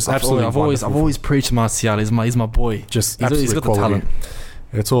box. So just absolutely, I've always preached Martial. He's my boy. Just he's got quality. The talent.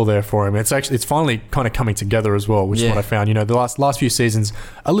 It's all there for him. It's finally kind of coming together as well, which is what I found. The last few seasons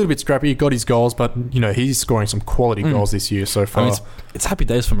a little bit scrappy. He got his goals, but he's scoring some quality goals this year so far. It's happy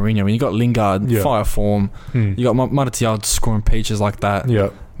days for Mourinho. You got Lingard, fire form. You got Martial scoring peaches like that.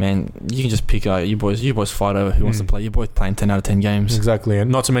 Yeah. Man, you can just pick you boys fight over who wants to play. You're both playing 10 out of 10 games. Exactly.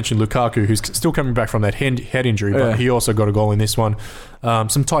 And not to mention Lukaku, who's still coming back from that head injury, but he also got a goal in this one.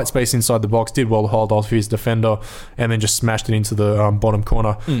 Some tight space inside the box, did well to hold off his defender, and then just smashed it into the bottom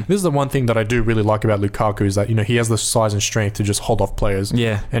corner. This is the one thing that I do really like about Lukaku is that he has the size and strength to just hold off players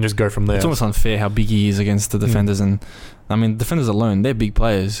and just go from there. It's almost unfair how big he is against the defenders and defenders alone, they're big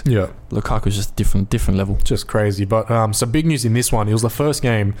players. Yeah. Lukaku's just different level. Just crazy. But so big news in this one. It was the first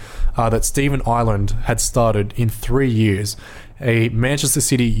game that Stephen Ireland had started in 3 years. A Manchester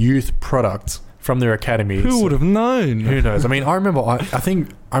City youth product from their academy. Who would have known? Who knows? I remember.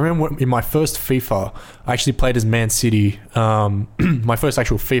 I remember in my first FIFA, I actually played as Man City. My first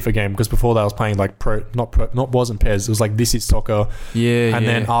actual FIFA game, because before that I was playing like wasn't PES. It was like This Is Soccer. Yeah. And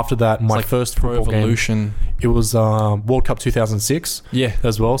then after that, my first football game. It was World Cup 2006. Yeah.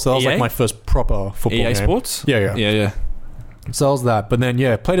 As well. So that was like my first proper football game. EA Sports. Yeah. So that was that. But then,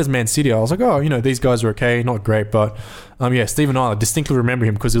 played as Man City. I was like, these guys are okay. Not great, but Stephen Ireland, distinctly remember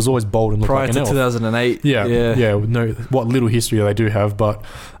him because he was always bold and looked prior like an elf. to 2008. Yeah. No, what little history they do have. But,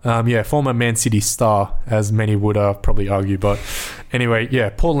 former Man City star, as many would probably argue. But anyway,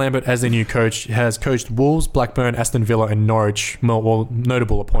 Paul Lambert, as their new coach, has coached Wolves, Blackburn, Aston Villa and Norwich. Well,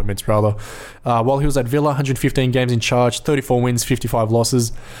 notable appointments, rather. While he was at Villa, 115 games in charge, 34 wins, 55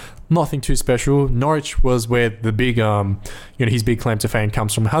 losses. Nothing too special. Norwich was where the big, his big claim to fame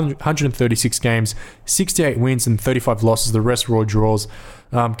comes from. 136 games, 68 wins and 35 losses. The rest were all draws.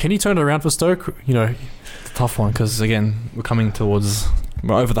 Can he turn it around for Stoke? It's a tough one because, again, we're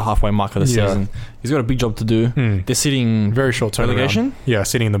over the halfway mark of the season. He's got a big job to do. They're sitting very short term relegation. Yeah,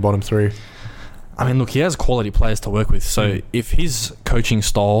 sitting in the bottom three. Look, he has quality players to work with. So if his coaching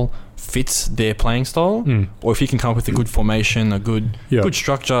style fits their playing style, or if he can come up with a good formation, a good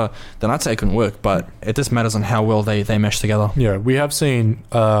structure, then I'd say it can work. But it just matters on how well they mesh together. Yeah, we have seen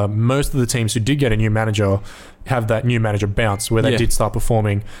most of the teams who did get a new manager have that new manager bounce, where they did start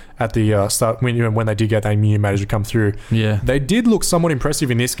performing at the start when they did get that new manager come through. Yeah, they did look somewhat impressive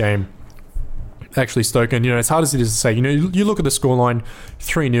in this game. Actually, Stoke, and as hard as it is to say, you look at the scoreline,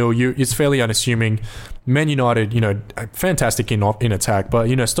 3-0. It's fairly unassuming. Man United, fantastic in attack,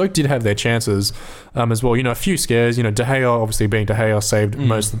 but Stoke did have their chances as well. A few scares. De Gea, obviously being De Gea,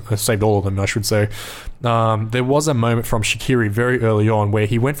 saved all of them, I should say. There was a moment from Shaqiri very early on where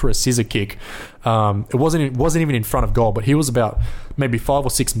he went for a scissor kick. It wasn't even in front of goal, but he was about maybe 5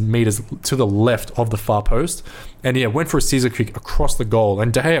 or 6 meters to the left of the far post, and went for a scissor kick across the goal,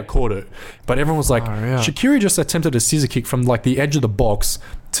 and De Gea caught it. But everyone was like, Shaqiri just attempted a scissor kick from like the edge of the box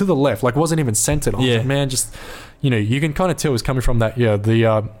to the left, like wasn't even centered. I was like, man, just you can kind of tell it's coming from that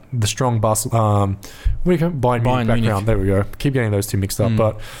the strong Bayern Munich background. Munich. There we go. Keep getting those two mixed up.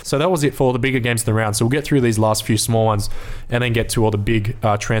 But so that was it for the bigger games of the round. So we'll get through these last few small ones and then get to all the big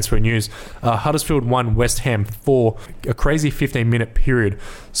transfer news. Huddersfield won West Ham for a crazy 15-minute period.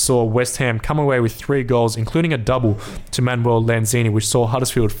 Saw West Ham come away with 3 goals, including a double to Manuel Lanzini, which saw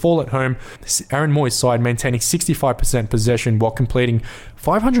Huddersfield fall at home. Aaron Moyes' side maintaining 65% possession while completing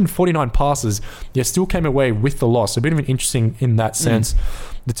 549 passes, yet still came away with the loss. A bit of an interesting in that sense.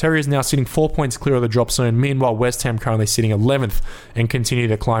 The Terriers now sitting 4 points clear of the drop zone. Meanwhile, West Ham currently sitting 11th and continue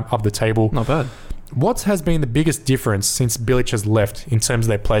to climb up the table. Not bad. what has been the biggest difference since Bilic has left in terms of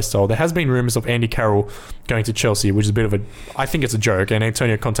their play style? There has been rumours of Andy Carroll going to Chelsea, which is a bit of a... I think it's a joke, and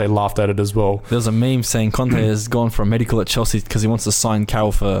Antonio Conte laughed at it as well. There's a meme saying Conte has gone for a medical at Chelsea because he wants to sign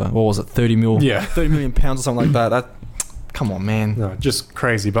Carroll for, what was it, 30 million pounds or something like that. Come on, man. No, just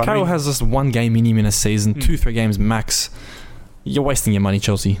crazy. But Carroll has just one game in him in a season, 2-3 games max. You're wasting your money,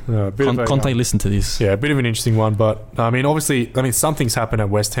 Chelsea. Conte, listen to this. Yeah, a bit of an interesting one, but obviously, something's happened at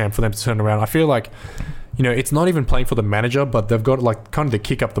West Ham for them to turn around. I feel like, it's not even playing for the manager, but they've got like kind of the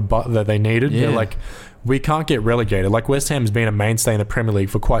kick up the butt that they needed. Yeah. They're like, we can't get relegated. Like West Ham's been a mainstay in the Premier League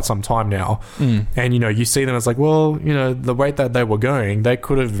for quite some time now, and you see them as like, well, the rate that they were going, they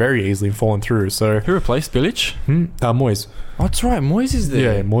could have very easily fallen through. So who replaced Bilic? Moyes. Oh, that's right, Moyes is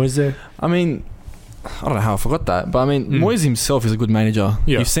there. Yeah, Moyes there. I don't know how I forgot that, but Moyes himself is a good manager.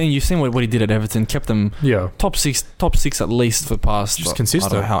 Yeah. You've seen what he did at Everton, kept them top six at least for the past just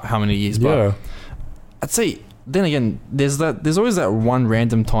consistent. I don't know how many years, but I'd say then again there's always that one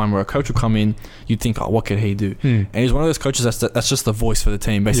random time where a coach will come in, you'd think, oh, what could he do? And he's one of those coaches that's just the voice for the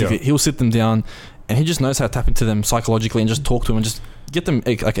team. Basically, he'll sit them down and he just knows how to tap into them psychologically and just talk to them and just get them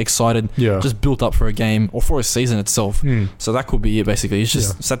like excited, just built up for a game or for a season itself. So that could be it. Basically, he's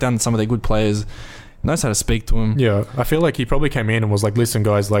just sat down with some of their good players, knows how to speak to him. Yeah, I feel like he probably came in and was like, listen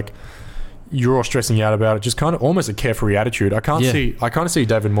guys, like, you're all stressing out about it. Just kind of almost a carefree attitude. I can't see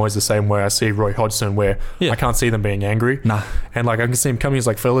David Moyes the same way I see Roy Hodgson, where I can't see them being angry. Nah. And like I can see him coming, he's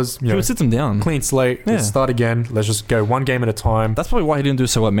like, fellas, he would sit them down. Clean slate, let's start again. Let's just go one game at a time. That's probably why he didn't do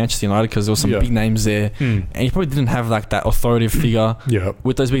so well at Manchester United, because there were some big names there, and he probably didn't have like that authoritative figure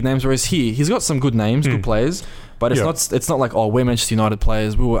with those big names. Whereas he's got some good names, good players. But it's not like, oh, we're Manchester United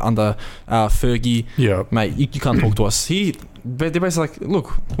players. We were under Fergie. Yeah, mate, you can't talk to us. They're basically like,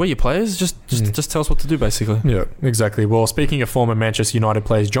 look, we're your players. Just tell us what to do, basically. Yeah, exactly. Well, speaking of former Manchester United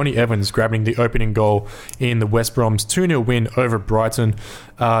players, Johnny Evans grabbing the opening goal in the West Brom's 2-0 win over Brighton,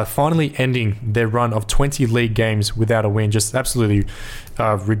 finally ending their run of 20 league games without a win. Just absolutely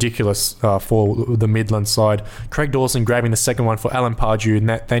ridiculous for the Midland side. Craig Dawson grabbing the second one for Alan Pardew,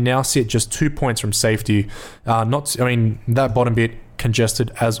 and they now sit just 2 points from safety. That bottom bit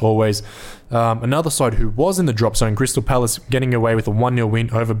congested as always. Another side who was in the drop zone, Crystal Palace, getting away with a 1-0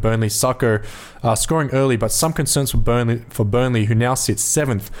 win over Burnley. Sacco scoring early, but some concerns for Burnley, who now sits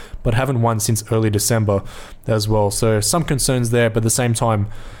 7th but haven't won since early December as well. So some concerns there, but at the same time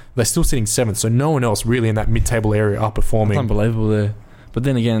they're still sitting 7th, so no one else really in that mid-table area are performing. It's unbelievable there. But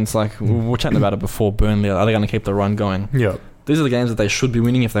then again, it's like we're chatting about it before. Burnley, are they going to keep the run going? Yeah. These are the games that they should be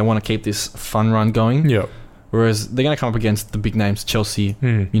winning if they want to keep this fun run going. Yeah. Whereas they're going to come up against the big names, Chelsea,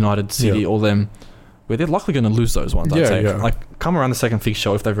 United, City, all them, where they're likely going to lose those ones, I'd say. Like, come around the second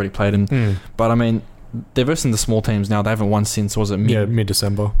fixture if they've already played them. But, they're versing the small teams now. They haven't won since, was it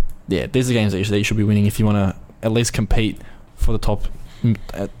mid-December? Yeah, these are games that you should be winning if you want to at least compete for the top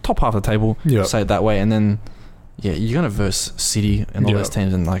half of the table, say it that way. And then, you're going to verse City and all those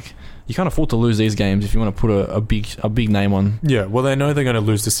teams, and, like, you can't afford to lose these games if you want to put a big name on. Yeah, well, they know they're going to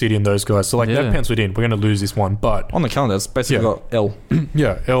lose to City and those guys. So, they've penciled in, we're going to lose this one. But on the calendar, it's basically got L.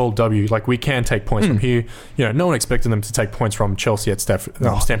 LW. Like, we can take points from here. No one expected them to take points from Chelsea at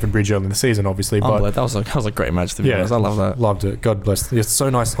Stamford Bridge early in the season, obviously. But that was a great match, to be honest. I love that. Loved it. God bless. It's so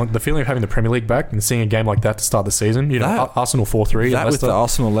nice. The feeling of having the Premier League back and seeing a game like that to start the season. Arsenal 4-3. That with the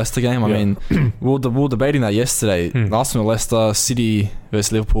Arsenal-Leicester game, we were debating that yesterday. Arsenal-Leicester, City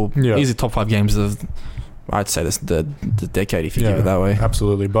versus Liverpool. Easy top 5 games of, I'd say, the decade, if you give it that way.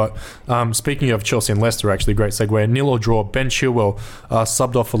 Absolutely. But speaking of Chelsea and Leicester, actually, great segue. 0 or draw. Ben Chilwell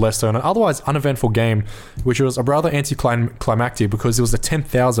subbed off for Leicester in an otherwise uneventful game, which was a rather anticlimactic because it was the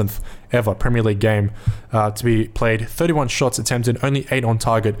 10,000th ever Premier League game to be played. 31 shots attempted, only 8 on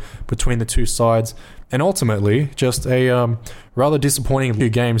target between the two sides. And ultimately, just a rather disappointing few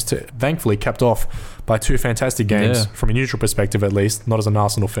games, thankfully capped off by 2 fantastic games, from a neutral perspective at least, not as an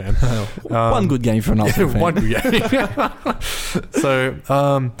Arsenal fan. One good game for an Arsenal fan. One good game.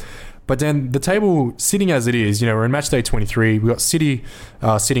 So, but then the table sitting as it is, we're in Matchday 23. We've got City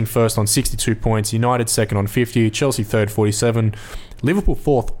sitting first on 62 points, United second on 50, Chelsea third 47, Liverpool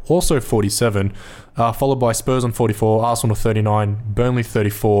fourth also 47, followed by Spurs on 44, Arsenal 39, Burnley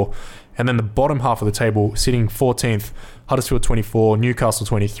 34. And then the bottom half of the table, sitting 14th, Huddersfield 24, Newcastle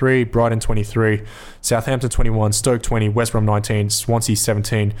 23, Brighton 23, Southampton 21, Stoke 20, West Brom 19, Swansea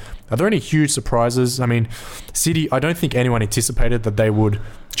 17. Are there any huge surprises? City, I don't think anyone anticipated that they would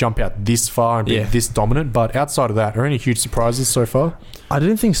jump out this far and be this dominant. But outside of that, are there any huge surprises so far? I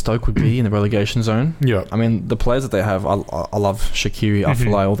didn't think Stoke would be in the relegation zone. Yeah. The players that they have, I love Shaqiri,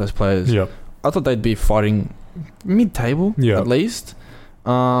 Afellay, all those players. Yeah. I thought they'd be fighting mid-table at least.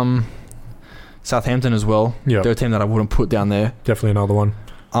 Southampton as well. Yeah. They're a team that I wouldn't put down there. Definitely another one.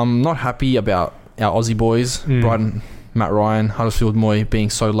 I'm not happy about our Aussie boys, Brighton, Matt Ryan, Huddersfield Moy being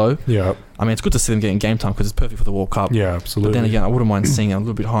so low. Yeah. I mean, it's good to see them getting game time because it's perfect for the World Cup. Yeah, absolutely. But then again, I wouldn't mind seeing it a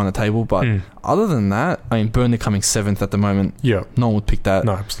little bit high on the table. But other than that, I mean, Burnley coming 7th at the moment. Yeah. No one would pick that.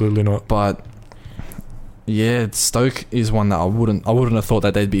 No, absolutely not. But yeah, Stoke is one that I wouldn't have thought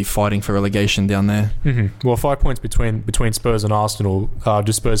that they'd be fighting for relegation down there. Well, 5 points between Spurs and Arsenal.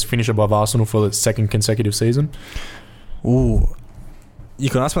 Do Spurs finish above Arsenal for the second consecutive season? Ooh. You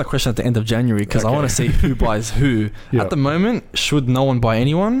can ask me that question at the end of January because I want to see who buys who. Yeah. At the moment, should no one buy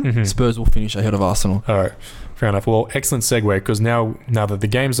anyone, Spurs will finish ahead of Arsenal. All right. Fair enough. Well, excellent segue because now that the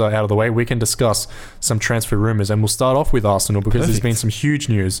games are out of the way, we can discuss some transfer rumours. And we'll start off with Arsenal because there's been some huge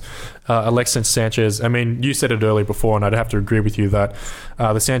news. Alexis Sanchez, I mean, you said it earlier before, and I'd have to agree with you that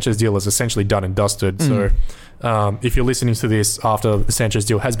the Sanchez deal is essentially done and dusted. So if you're listening to this after the Sanchez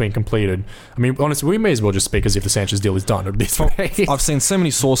deal has been completed, I mean, honestly, we may as well just speak as if the Sanchez deal is done at this rate. I've seen so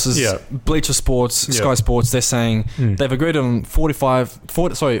many sources, Bleacher Sports, Sky Sports, they're saying they've agreed on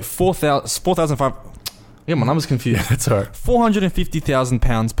 4,500. Yeah, my number's confused. Yeah, that's all right.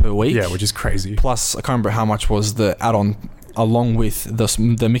 £450,000 per week. Yeah, which is crazy. Plus, I can't remember how much was the add-on along with the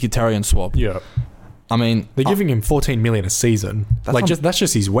Mkhitaryan swap. Yeah. I mean, they're giving him $14 million a season. That's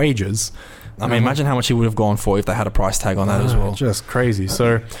just his wages. I mean, imagine how much he would have gone for if they had a price tag on that as well. Just crazy.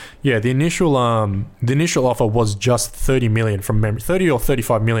 So, yeah, the initial offer was just $30 million from memory, 30 or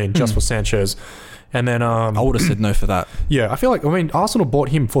 35 million just for Sanchez. And then I would have said no for that. Yeah, I feel like Arsenal bought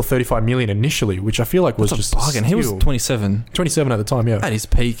him for 35 million initially, which I feel like was just a bargain. He was 27 at the time. Yeah, at his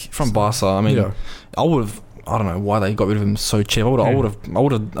peak from Barca. I mean, I would have. I don't know why they got rid of him so cheap. I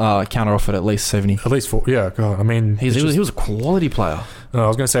would have counter offered at least 70. At least 4. Yeah, God. I mean, he was a quality player. I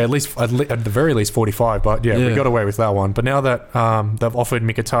was going to say at the very least 45, but we got away with that one. But now that they've offered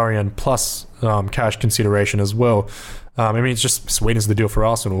Mkhitaryan plus cash consideration as well. I mean, it's just sweetens the deal for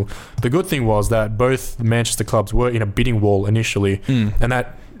Arsenal. The good thing was that both Manchester clubs were in a bidding war initially, and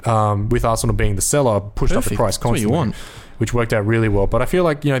that with Arsenal being the seller pushed up the price constantly. That's what you want. Which worked out really well. But I feel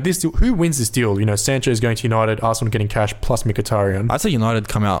like, this deal, who wins this deal? Sanchez going to United, Arsenal getting cash plus Mkhitaryan. I'd say United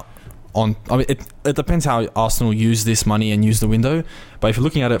come out on... I mean, it depends how Arsenal use this money and use the window. But if you're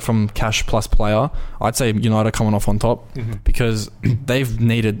looking at it from cash plus player, I'd say United coming off on top because they've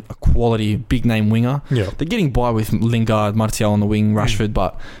needed a quality, big-name winger. Yeah. They're getting by with Lingard, Martial on the wing, Rashford,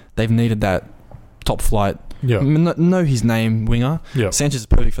 but they've needed that top flight... Yeah. Know his name winger. Yeah. Sanchez is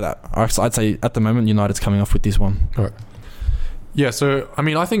perfect for that. I'd say at the moment United's coming off with this one. All right. Yeah, so, I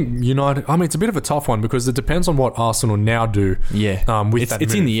mean, I think United... I mean, it's a bit of a tough one because it depends on what Arsenal now do. Yeah.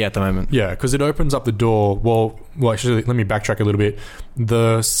 It's in the air at the moment. Yeah, because it opens up the door... Well, actually, let me backtrack a little bit.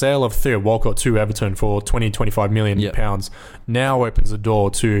 The sale of Theo Walcott to Everton for 20-25 million pounds now opens the door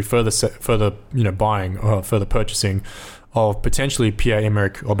to further buying, further purchasing of potentially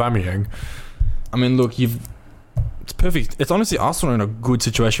Pierre-Emerick Aubameyang. I mean, look, it's perfect. It's honestly Arsenal in a good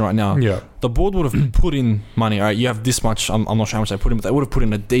situation right now. Yeah. The board would have put in money. All right, you have this much. I'm not sure how much they put in, but they would have put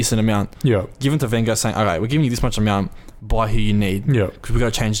in a decent amount. Yeah. Given to Wenger saying, all right, we're giving you this much amount. Buy who you need. Yeah. Because we've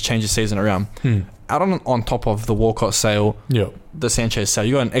got to change the season around. Add on top of the Walcott sale, the Sanchez sale,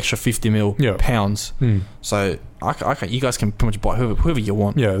 you got an extra 50 mil pounds. So you guys can pretty much buy whoever you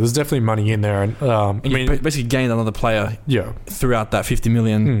want. Yeah, there's definitely money in there, and you basically gained another player. Yeah. Throughout that 50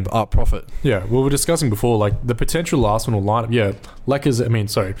 million profit. Yeah, well, we were discussing before, like the potential Arsenal lineup. Yeah,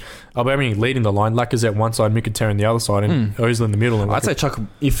 Aubameyang leading the line, Lacazette one side, Mkhitaryan the other side, and Ozil in the middle. And I'd say chuck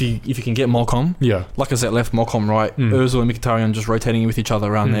if you can get Malcolm. Yeah. Lacazette left, Malcolm right, Ozil and Mkhitaryan just rotating with each other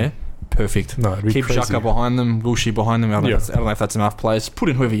around there. Perfect. No, keep Xhaka behind them, Wilshere behind them. I don't know if that's enough players. Put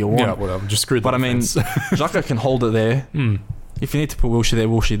in whoever you want. Yeah, whatever. Just screw the But defense. I mean, Xhaka can hold it there. If you need to put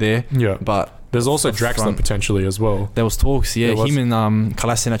Wilshere there. Yeah. But there's also Draxler potentially as well. There was talks, him and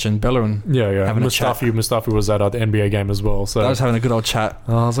Kolasinac and Bellerin. Yeah. Having a chat. Mustafi was at the NBA game as well. So I was having a good old chat.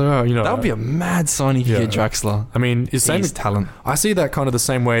 I was like, that would be a mad signing if you get Draxler. I mean, he's talent. I see that kind of the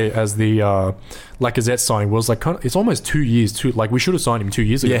same way as the Lacazette signing was. Like, it's almost 2 years. Like, we should have signed him 2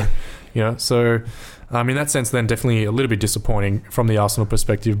 years ago. Yeah. So, in that sense, then definitely a little bit disappointing from the Arsenal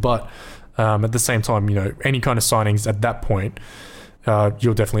perspective. But at the same time, any kind of signings at that point,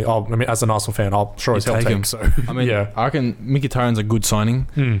 you'll definitely... as an Arsenal fan, I'll sure as hell take him. So, I reckon Mkhitaryan's a good signing.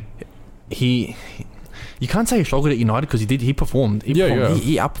 You can't say he struggled at United because he performed. He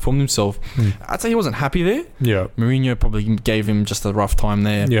outperformed himself. I'd say he wasn't happy there. Yeah. Mourinho probably gave him just a rough time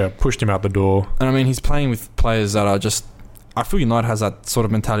there. Yeah, pushed him out the door. And he's playing with players that are just... I feel United has that sort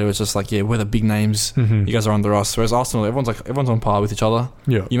of mentality where it's just like, we're the big names. You guys are under us. Whereas Arsenal, everyone's on par with each other.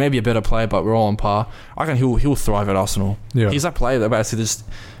 Yeah. You may be a better player, but we're all on par. I reckon he'll thrive at Arsenal. Yeah. He's that player that basically just...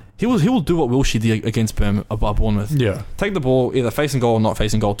 He will do what Wilshere did against Bournemouth. Yeah. Take the ball, either facing goal or not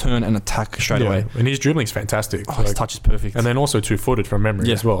facing goal, turn and attack straight away. And his dribbling's fantastic. His touch is perfect. And then also 2-footed from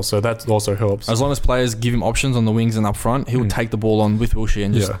memory as well. So that also helps. As long as players give him options on the wings and up front, he'll take the ball on with Wilshere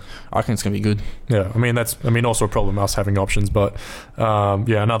and just, I reckon it's going to be good. Yeah. I mean, also a problem us having options, but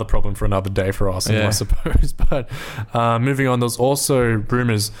another problem for another day for us, I suppose. But moving on, there's also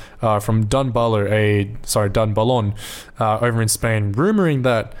rumours from Dunballon over in Spain, rumouring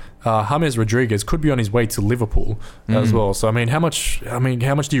that James Rodriguez could be on his way to Liverpool as well. So I mean, how much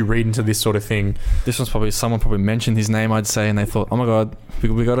do you read into this sort of thing? This one's probably someone mentioned his name, I'd say, and they thought, oh my god,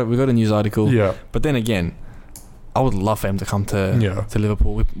 we got a news article. Yeah. But then again, I would love for him to come to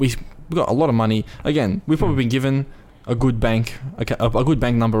Liverpool. We got a lot of money. Again, we've probably been given a good bank, a good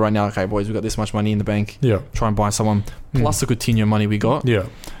bank number right now. Okay, boys, we got this much money in the bank. Yeah. Try and buy someone plus the Coutinho money we got. Yeah.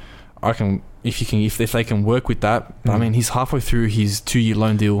 I reckon if they can work with that. I mean, he's halfway through his 2-year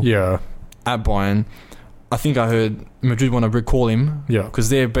loan deal. Yeah. At Bayern. I think I heard Madrid want to recall him. Yeah. Because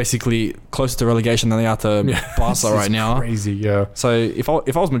they're basically closer to relegation than they are to Barca right now. Crazy. Yeah. So if I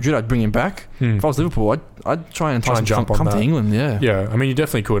was Madrid, I'd bring him back. If I was Liverpool, I'd try and jump on come that. to England. Yeah. Yeah. I mean, you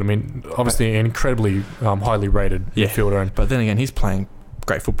definitely could. I mean, obviously an incredibly highly rated midfielder. But then again, he's playing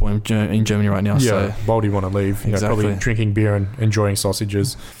great football in Germany right now. Yeah. So Why would you want to leave? Exactly. Probably drinking beer and enjoying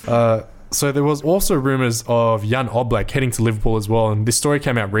sausages. So there was also rumours of Jan Oblak heading to Liverpool as well, and this story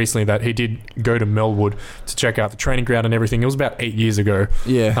came out recently that he did go to Melwood to check out the training ground and everything. It was about 8 years ago,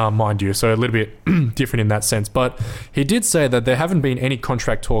 mind you, so a little bit different in that sense. But he did say that there haven't been any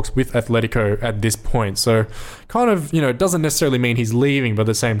contract talks with Atletico at this point, so kind of, it doesn't necessarily mean he's leaving, but at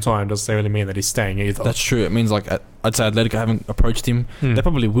the same time, it doesn't necessarily mean that he's staying either. That's true. It means, like, I'd say Atletico haven't approached him. They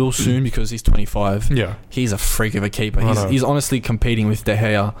probably will soon because he's 25. Yeah. He's a freak of a keeper. He's honestly competing with De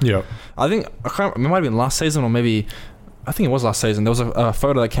Gea. Yeah. I think, it might have been last season or maybe, I think it was last season. There was a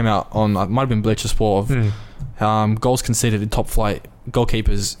photo that came out on, it might have been Bleacher Sport of goals conceded in top flight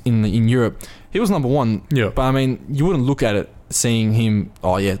goalkeepers in Europe. He was number one. Yeah. But I mean, you wouldn't look at it seeing him,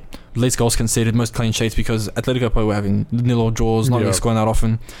 least goals conceded, most clean sheets, because Atletico probably were having nil or draws, not really scoring that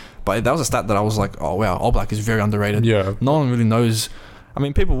often. But that was a stat that I was like, oh wow, Oblak is very underrated. Yeah. No one really knows. I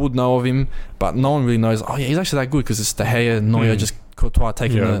mean, people would know of him, but no one really knows, he's actually that good, because it's De Gea, Neuer, just Courtois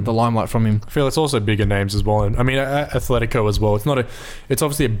taking the limelight from him. I feel it's also bigger names as well. And I mean, Atletico as well. It's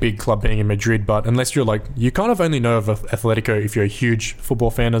obviously a big club being in Madrid, but unless you're you kind of only know of Atletico if you're a huge football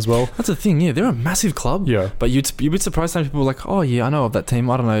fan as well. That's the thing, they're a massive club. Yeah. But you'd be surprised how people are like, oh yeah, I know of that team.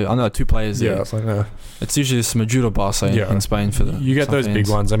 I don't know. I know 2 players there. Yeah, it's like, It's usually this Madrid or Barca in Spain for you get those fans. Big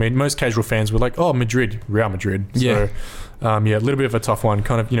ones. I mean, most casual fans were like, oh, Madrid, Real Madrid. So, a little bit of a tough one.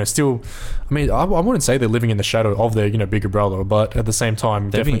 Kind of, still. I mean, I wouldn't say they're living in the shadow of their, bigger brother, but at the same time,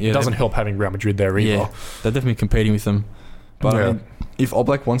 definitely it doesn't help having Real Madrid there either. Yeah, they're definitely competing with them. But I mean, if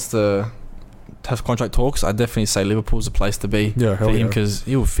Oblak wants to have contract talks, I'd definitely say Liverpool's the place to be for him, because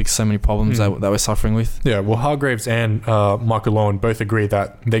he will fix so many problems that we're suffering with. Yeah, well, Hargreaves and Michael Owen both agree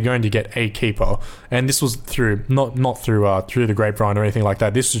that they're going to get a keeper, and this was through not through the grapevine or anything like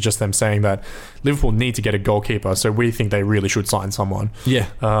that. This was just them saying that Liverpool need to get a goalkeeper, so we think they really should sign someone. Yeah,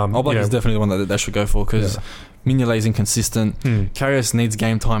 Oblak is definitely the one that they should go for, because Mignolet's inconsistent. Karius needs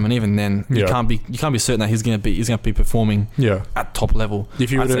game time, and even then, you can't be certain that he's going to be performing at top level.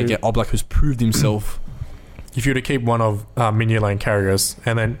 If you were to get Oblak, who's proved himself. If you were to keep one of Mignolet and Karius,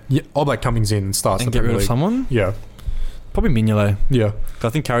 and then Oblak comes in and starts and get rid of someone, probably Mignolet. Yeah, I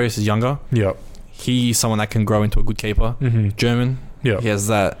think Karius is younger. Yeah, he's someone that can grow into a good keeper. German. Yeah, he has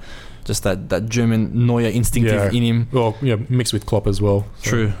that. Just that German Neuer instinctive in him. Well, mixed with Klopp as well. So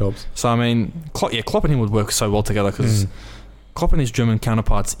true. Helps. So, I mean, Klopp and him would work so well together, because Klopp and his German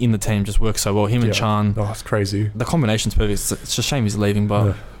counterparts in the team just work so well. Him and Chan. Oh, it's crazy. The combination's perfect. It's a shame he's leaving,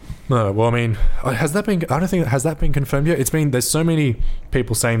 but... No, well, I mean, has that been confirmed yet? There's so many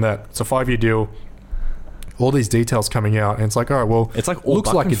people saying that it's a 5-year deal, all these details coming out, and it's like, all right, well, it's like all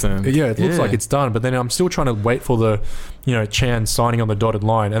looks like confirmed. It looks like it's done, but then I'm still trying to wait for the Chan signing on the dotted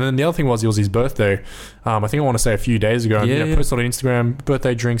line. And then the other thing was, it was his birthday. I think I want to say a few days ago, and posted on Instagram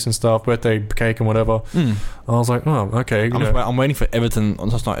birthday drinks and stuff, birthday cake and whatever. I was like, oh, okay. I'm waiting for Everton.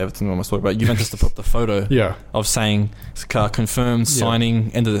 That's not Everton. What am I talking about? Juventus to put the photo of saying confirmed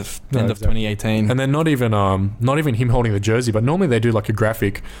signing end of 2018, and then not even him holding the jersey, but normally they do like a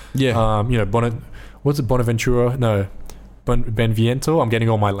graphic. What's it, Bonaventura? No, Benviento. I'm getting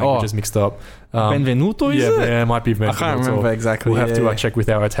all my languages mixed up. Benvenuto, is it? Yeah, it might be Benvenuto. I can't remember exactly. We'll have to check with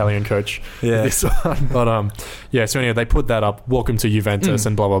our Italian coach. Yeah. This one. But so anyway, they put that up. Welcome to Juventus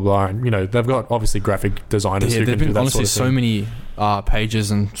and blah blah blah. And they've got obviously graphic designers who can do that honestly sort of thing. So many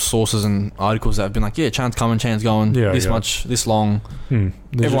pages and sources and articles that have been like, Chan's coming, Chan's going, much, this long.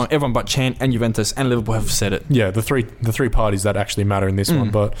 Everyone but Chan and Juventus and Liverpool have said it. Yeah, the three parties that actually matter in this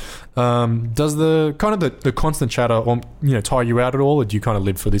one. But does the kind of the constant chatter tire you out at all, or do you kind of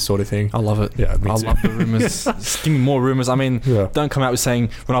live for this sort of thing? I love it. Yeah, I love the rumours. Just give me more rumours. I mean, don't come out with saying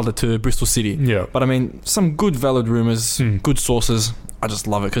Ronaldo to Bristol City. Yeah. But I mean, some good valid rumours, good sources. I just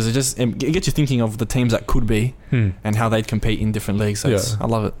love it because it gets you thinking of the teams that could be and how they'd compete in different leagues. So I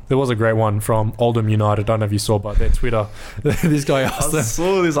love it. There was a great one from Oldham United. I don't know if you saw, but their Twitter, this guy asked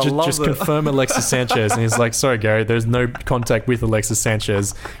them, just confirm Alexis Sanchez, and he's like, sorry Gary, there's no contact with Alexis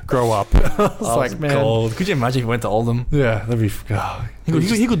Sanchez. Grow up. I was like, man, cold. Could you imagine if he went to Oldham? Yeah, that'd be.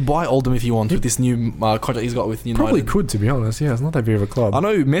 He could buy Oldham if he wants with this new contract he's got with United. Probably could, to be honest. Yeah, it's not that big of a club. I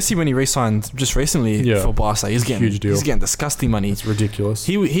know Messi, when he re-signed just recently for Barca, he's getting huge deal. He's getting disgusting money. It's ridiculous.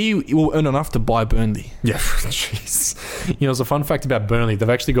 He will earn enough to buy Burnley. Yeah, jeez. It's a fun fact about Burnley. They've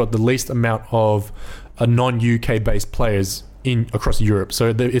actually got the least amount of non-UK based players across Europe.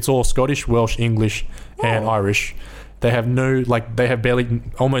 So it's all Scottish, Welsh, English, and Irish. They have barely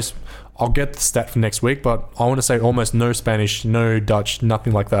almost. I'll get the stat for next week, but I want to say almost no Spanish, no Dutch,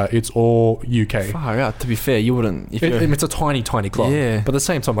 nothing like that. It's all UK. Far out. To be fair, you wouldn't. It's a tiny, tiny club. Yeah. But at the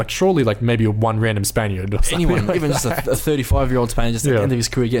same time, surely, maybe one random Spaniard. Or anyone, like even just a 35-year-old Spaniard, just at the end of his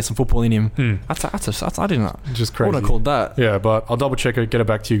career, get some football in him. That's I didn't know. Just crazy. I would have called that. Yeah, but I'll double check it, get it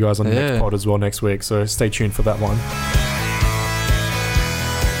back to you guys on the next pod as well next week. So stay tuned for that one.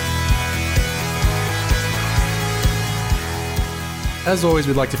 As always,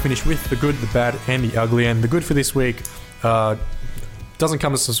 we'd like to finish with the good, the bad, and the ugly. And the good for this week doesn't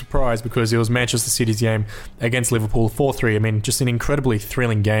come as a surprise because it was Manchester City's game against Liverpool, 4-3. I mean, just an incredibly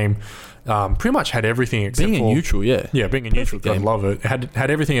thrilling game. Pretty much had everything except being a neutral, yeah, being a neutral. I love it. Had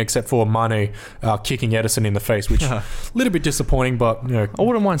everything except for Mane kicking Edison in the face, which a little bit disappointing, but I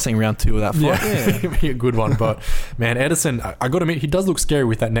wouldn't mind seeing round 2 of that fight. Yeah, be a good one. But man, Edison, I got to admit, he does look scary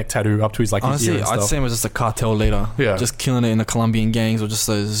with that neck tattoo up to his honestly, his ear and stuff. I'd say he was just a cartel leader, just killing it in the Colombian gangs or just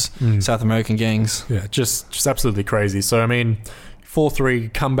those South American gangs. Yeah, just absolutely crazy. So I mean,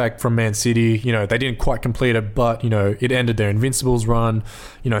 4-3 comeback from Man City. They didn't quite complete it, but it ended their Invincibles run.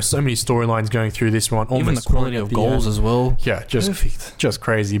 So many storylines going through this one. Even the quality of goals as well. Yeah, just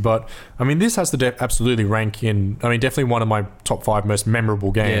crazy. But I mean, this has to absolutely rank in. I mean, definitely one of my top 5 most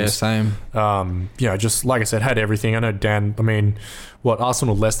memorable games. Yeah, same. Just like I said, had everything. I know Dan. I mean,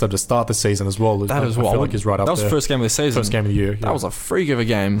 Arsenal Leicester to start the season as well. That as well. I feel like is right up there. That was the first game of the season. First game of the year. That was a freak of a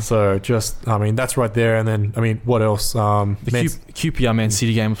game. So that's right there. And then what else? The QPR Man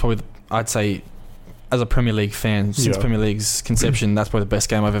City game was probably, I'd say, as a Premier League fan, since Premier League's conception, that's probably the best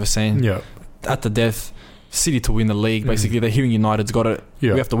game I've ever seen. Yeah. At the death, City to win the league. Basically, they're hearing United's got it. We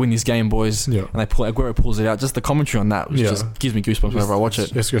have to win this game, boys. Yeah. And Aguero pulls it out. Just the commentary on that just gives me goosebumps whenever I watch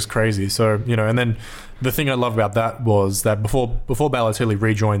it. It's just crazy. So, and then the thing I love about that was that before Balotelli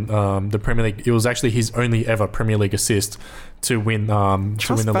rejoined the Premier League, it was actually his only ever Premier League assist to win the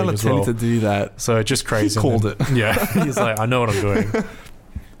league as well. To do that. So just crazy. He called it. Yeah. He's like, I know what I'm doing.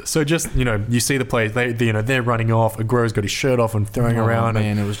 So just, you see the players, they're running off. Aguero's got his shirt off and throwing around.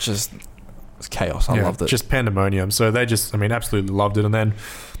 Man, it was just... It's chaos. I loved it. Just pandemonium. So they absolutely loved it. And then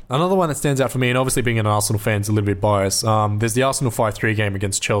another one that stands out for me, and obviously being an Arsenal fan is a little bit biased, there's the Arsenal 5-3 game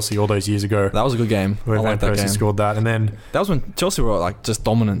against Chelsea all those years ago. That was a good game. Where Van Persie scored that. And then... That was when Chelsea were just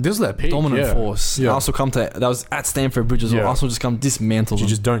dominant. This was their peak. Dominant force. Yeah. Arsenal that was at Stamford Bridge as well. Arsenal just come dismantle them. You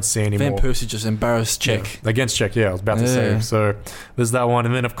just don't see anymore. Van Persie just embarrassed Czech. Yeah. Against Czech, I was about to say. So there's that one.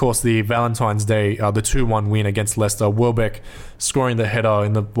 And then, of course, the Valentine's Day, the 2-1 win against Leicester. Welbeck scoring the header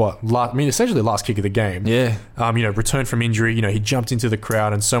in the, essentially the last kick of the game. Yeah. Returned from injury. He jumped into the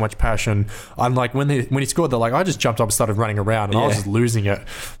crowd and so much passion. I'm like, when he scored, they're like, I just jumped up and started running around and I was just losing it.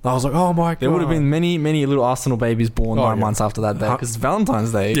 I was like, oh my God. There would have been many, many little Arsenal babies born 9 months after that day because it's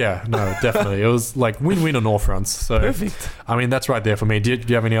Valentine's Day. Yeah, no, definitely. It was like win-win on all fronts. So, perfect. I mean, that's right there for me. Do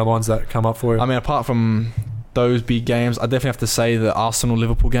you have any other ones that come up for you? I mean, apart from those big games, I definitely have to say the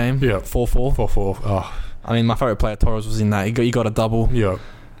Arsenal-Liverpool game. Yeah. 4-4. 4-4. Oh. I mean, my favourite player, Torres, was in that. He got a double. Yeah.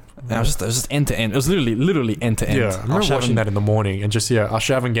 And it was just end to end. It was literally end to end. Yeah, I remember watching that in the morning and just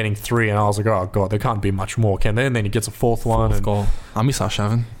Arshavin getting 3, and I was like, oh God, there can't be much more, can there? And then he gets a fourth goal. I miss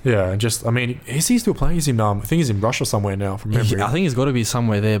Arshavin. Yeah, and just, I mean, is he still playing? He's in, I think he's in Russia somewhere now from memory. I think he's got to be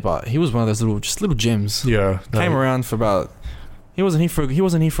somewhere there, but he was one of those little gems. Yeah, came around for about. He wasn't here for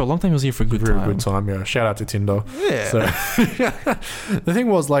a long time. He was here for a good time. Very good time. Yeah. Shout out to Tinder. Yeah. So, the thing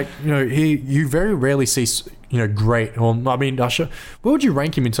was, you very rarely see, great. I mean, where would you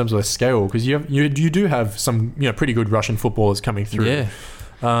rank him in terms of a scale? Because you do have some, pretty good Russian footballers coming through. Yeah.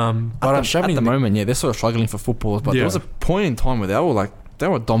 But at the moment, they're sort of struggling for footballers. But there was a point in time where they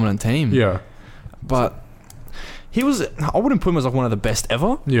were a dominant team. Yeah. But I wouldn't put him as like one of the best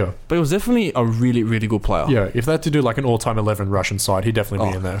ever. Yeah. But he was definitely a really, really good player. Yeah. If they had to do like an all-time 11 Russian side, he'd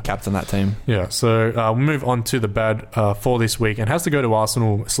definitely be in there. Captain that team. Yeah. So we'll move on to the bad for this week, and has to go to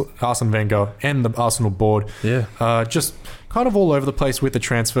Arsene Wenger and the Arsenal board. Yeah. Just kind of all over the place with the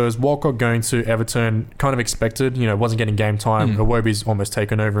transfers. Walcott going to Everton, kind of expected. Wasn't getting game time. Iwobi's almost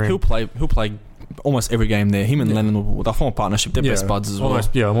taken over him. He'll play almost every game there. Him and Lennon, they'll form a partnership. They're best buds as well.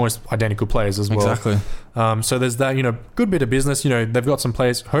 Almost identical players as well. Exactly. So there's that, good bit of business. They've got some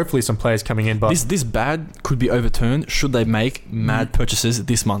players, hopefully some players coming in. But this bad could be overturned should they make mad purchases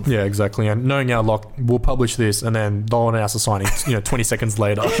this month. Yeah, exactly. And knowing our luck, we'll publish this and then they'll announce a signing 20 seconds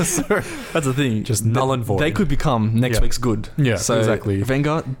later. So that's the thing. Just null and void. They could become next week's good. Yeah, so exactly.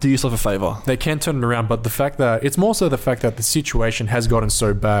 Wenger, do yourself a favour. They can turn it around, but it's more so the fact that the situation has gotten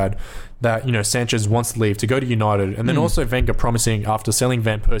so bad that Sanchez wants to leave to go to United, and then also Wenger promising after selling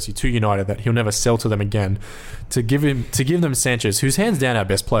Van Persie to United that he'll never sell to them again, to give them Sanchez, who's hands down our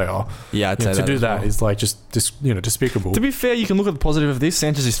best player. Yeah, I'd say to do that is like just despicable. To be fair, you can look at the positive of this.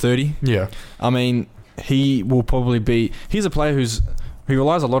 Sanchez is 30. Yeah, I mean, he will probably be. He's a player who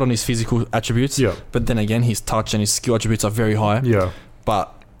relies a lot on his physical attributes. Yeah, but then again, his touch and his skill attributes are very high. Yeah,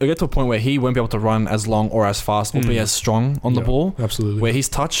 but it'll get to a point where he won't be able to run as long or as fast or be as strong on the ball. Absolutely. Where his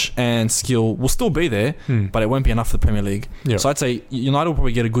touch and skill will still be there, but it won't be enough for the Premier League. Yeah. So I'd say United will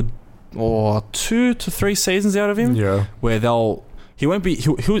probably get a good 2 to 3 seasons out of him. Yeah. Where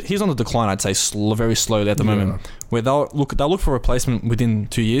he's on the decline, I'd say, very slowly at the moment. Where they'll look for a replacement within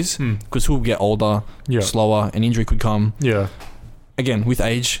 2 years because he'll get older, slower, and injury could come. Yeah. Again, with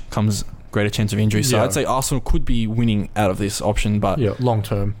age comes greater chance of injury. So I'd say Arsenal could be winning out of this option, but long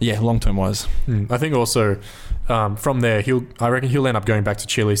term. Yeah, long term wise. I think also from there I reckon he'll end up going back to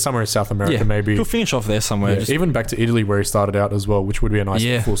Chile, somewhere in South America maybe. He'll finish off there somewhere. Even back to Italy where he started out as well, which would be a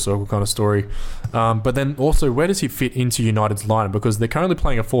nice full circle kind of story. But then also, where does he fit into United's line? Because they're currently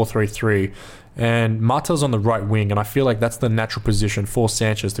playing a 4-3-3 and Mata's on the right wing, and I feel like that's the natural position for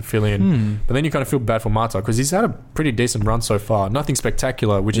Sanchez to fill in. But then you kind of feel bad for Mata because he's had a pretty decent run so far. Nothing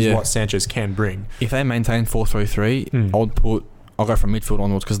spectacular, which is what Sanchez can bring. If they maintain 4-3-3, I'll go from midfield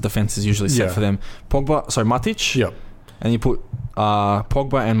onwards because defense is usually set for them. Matic. Yeah. And you put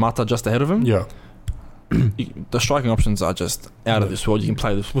Pogba and Mata just ahead of him. Yeah. The striking options are just out of this world. You can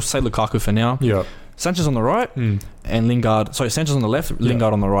play this. We'll say Lukaku for now. Yeah. Sanchez on the right and Lingard. Sorry, Sanchez on the left,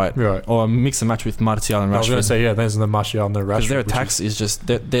 Lingard on the right. Right. Or mix and match with Martial and Rashford. I was going to say, there's the Martial and the Rashford. Because their attacks is just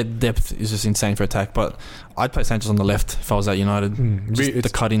their depth is just insane for attack. But I'd play Sanchez on the left if I was at United. Just the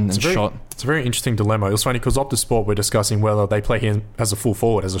cut in and shot. It's a very interesting dilemma. It was funny because Optus Sport were discussing whether they play him as a full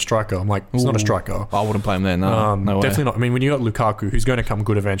forward, as a striker. I'm like, he's not a striker. I wouldn't play him there. No, no way. Definitely not. I mean, when you got Lukaku, who's going to come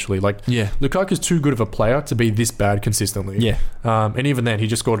good eventually. Lukaku's too good of a player to be this bad consistently. Yeah. And even then, he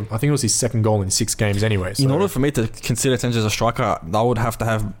just scored, I think it was his second goal in 6 games anyway. So. In order for me to consider Sanchez as a striker, I would have to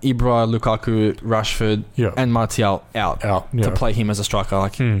have Ibra, Lukaku, Rashford, and Martial out to play him as a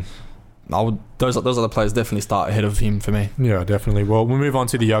striker. Those other players definitely start ahead of him for me. Yeah, definitely. Well, we'll move on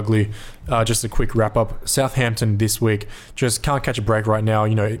to the ugly. Just a quick wrap up. Southampton this week just can't catch a break right now.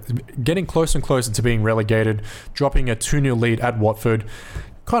 Getting closer and closer to being relegated, dropping a 2-0 lead at Watford.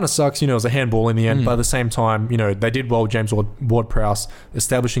 Kind of sucks, it was a handball in the end, but at the same time, they did well, James Ward-Prowse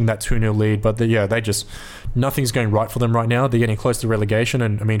establishing that 2-0 lead, but they just, nothing's going right for them right now. They're getting close to relegation,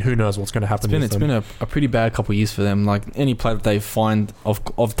 and I mean, who knows what's going to happen. It's been a pretty bad couple of years for them. Like any player that they find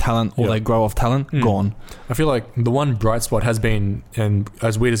of talent or they grow off talent, gone. I feel like the one bright spot has been, and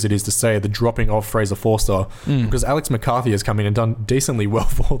as weird as it is to say, the dropping of Fraser Forster, because Alex McCarthy has come in and done decently well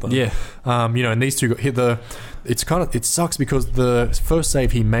for them. Yeah. And these two hit the. It sucks because the first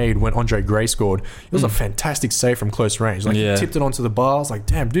save he made when Andre Gray scored, it was a fantastic save from close range. He tipped it onto the bar. I was like,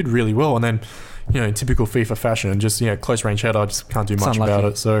 damn, did really well. And then, in typical FIFA fashion, just close range header, I just can't do much about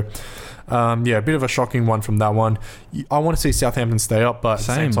it. So, a bit of a shocking one from that one. I want to see Southampton stay up, but at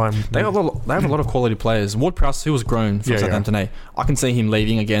the same time, they have a lot of quality players. Ward-Prowse, he was grown from Southampton. I can see him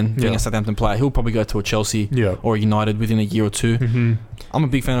leaving again, being a Southampton player. He'll probably go to a Chelsea or a United within a year or two. I'm a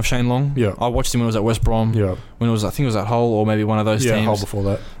big fan of Shane Long. I watched him when he was at West Brom. When I think it was at Hull or maybe one of those teams. Hull before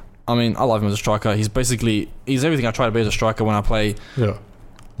that. I mean, I love him as a striker. He's everything I try to be as a striker when I play.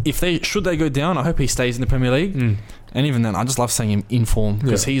 Should they go down, I hope he stays in the Premier League. And even then, I just love seeing him in form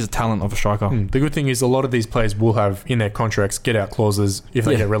because he's a talent of a striker. The good thing is a lot of these players will have in their contracts get-out clauses if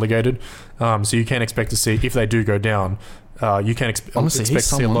they get relegated. So you can expect to see, if they do go down, you can expect to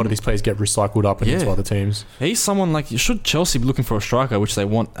see a lot of these players get recycled up into other teams. He's someone should Chelsea be looking for a striker, which they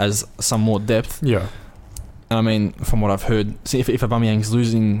want as some more depth. And I mean, from what I've heard, see if Aubameyang's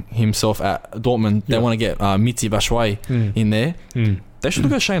losing himself at Dortmund, they want to get Michy Batshuayi in there. They should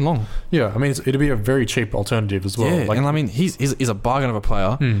look at Shane Long. Yeah, I mean, it'd be a very cheap alternative as well. Yeah, and I mean, he's a bargain of a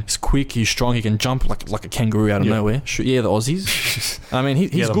player. He's quick, he's strong, he can jump like a kangaroo out of nowhere. The Aussies. I mean,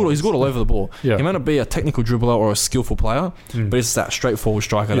 he's good. He's good all over the ball. Yeah. He might not be a technical dribbler or a skillful player, but it's that straightforward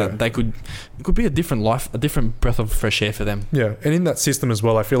striker that they could. It could be a different life, a different breath of fresh air for them. Yeah, and in that system as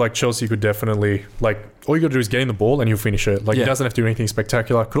well, I feel like Chelsea could definitely all you got to do is get in the ball and he'll finish it. He doesn't have to do anything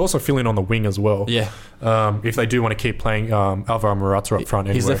spectacular. Could also fill in on the wing as well. Yeah. If they do want to keep playing Alvaro Morata up front.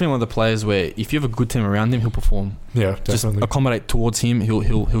 He's definitely one of the players where if you have a good team around him, he'll perform. Yeah, definitely. Just accommodate towards him,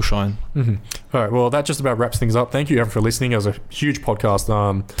 he'll shine. All right, well, that just about wraps things up. Thank you, everyone, for listening. It was a huge podcast.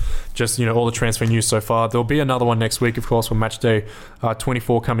 All the transfer news so far. There'll be another one next week, of course, for Matchday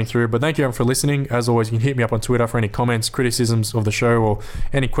 24 coming through. But thank you, everyone, for listening. As always, you can hit me up on Twitter for any comments, criticisms of the show, or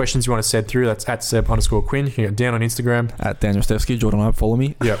any questions you want to send through. That's at Seb_Quinn. You can get Dan on Instagram. At danristevski. Jordan Ibe, follow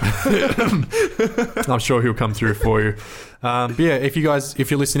me. Yep. I'm sure he'll come through for you. But yeah, if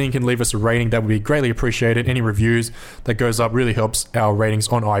you're listening, can leave us a rating. That would be greatly appreciated. Any reviews that goes up really helps our ratings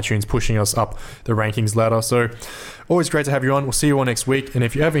on iTunes, pushing us up the rankings ladder. So always great to have you on. We'll see you all next week. And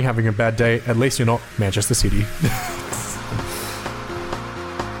if you're ever having a bad day, at least you're not Manchester City.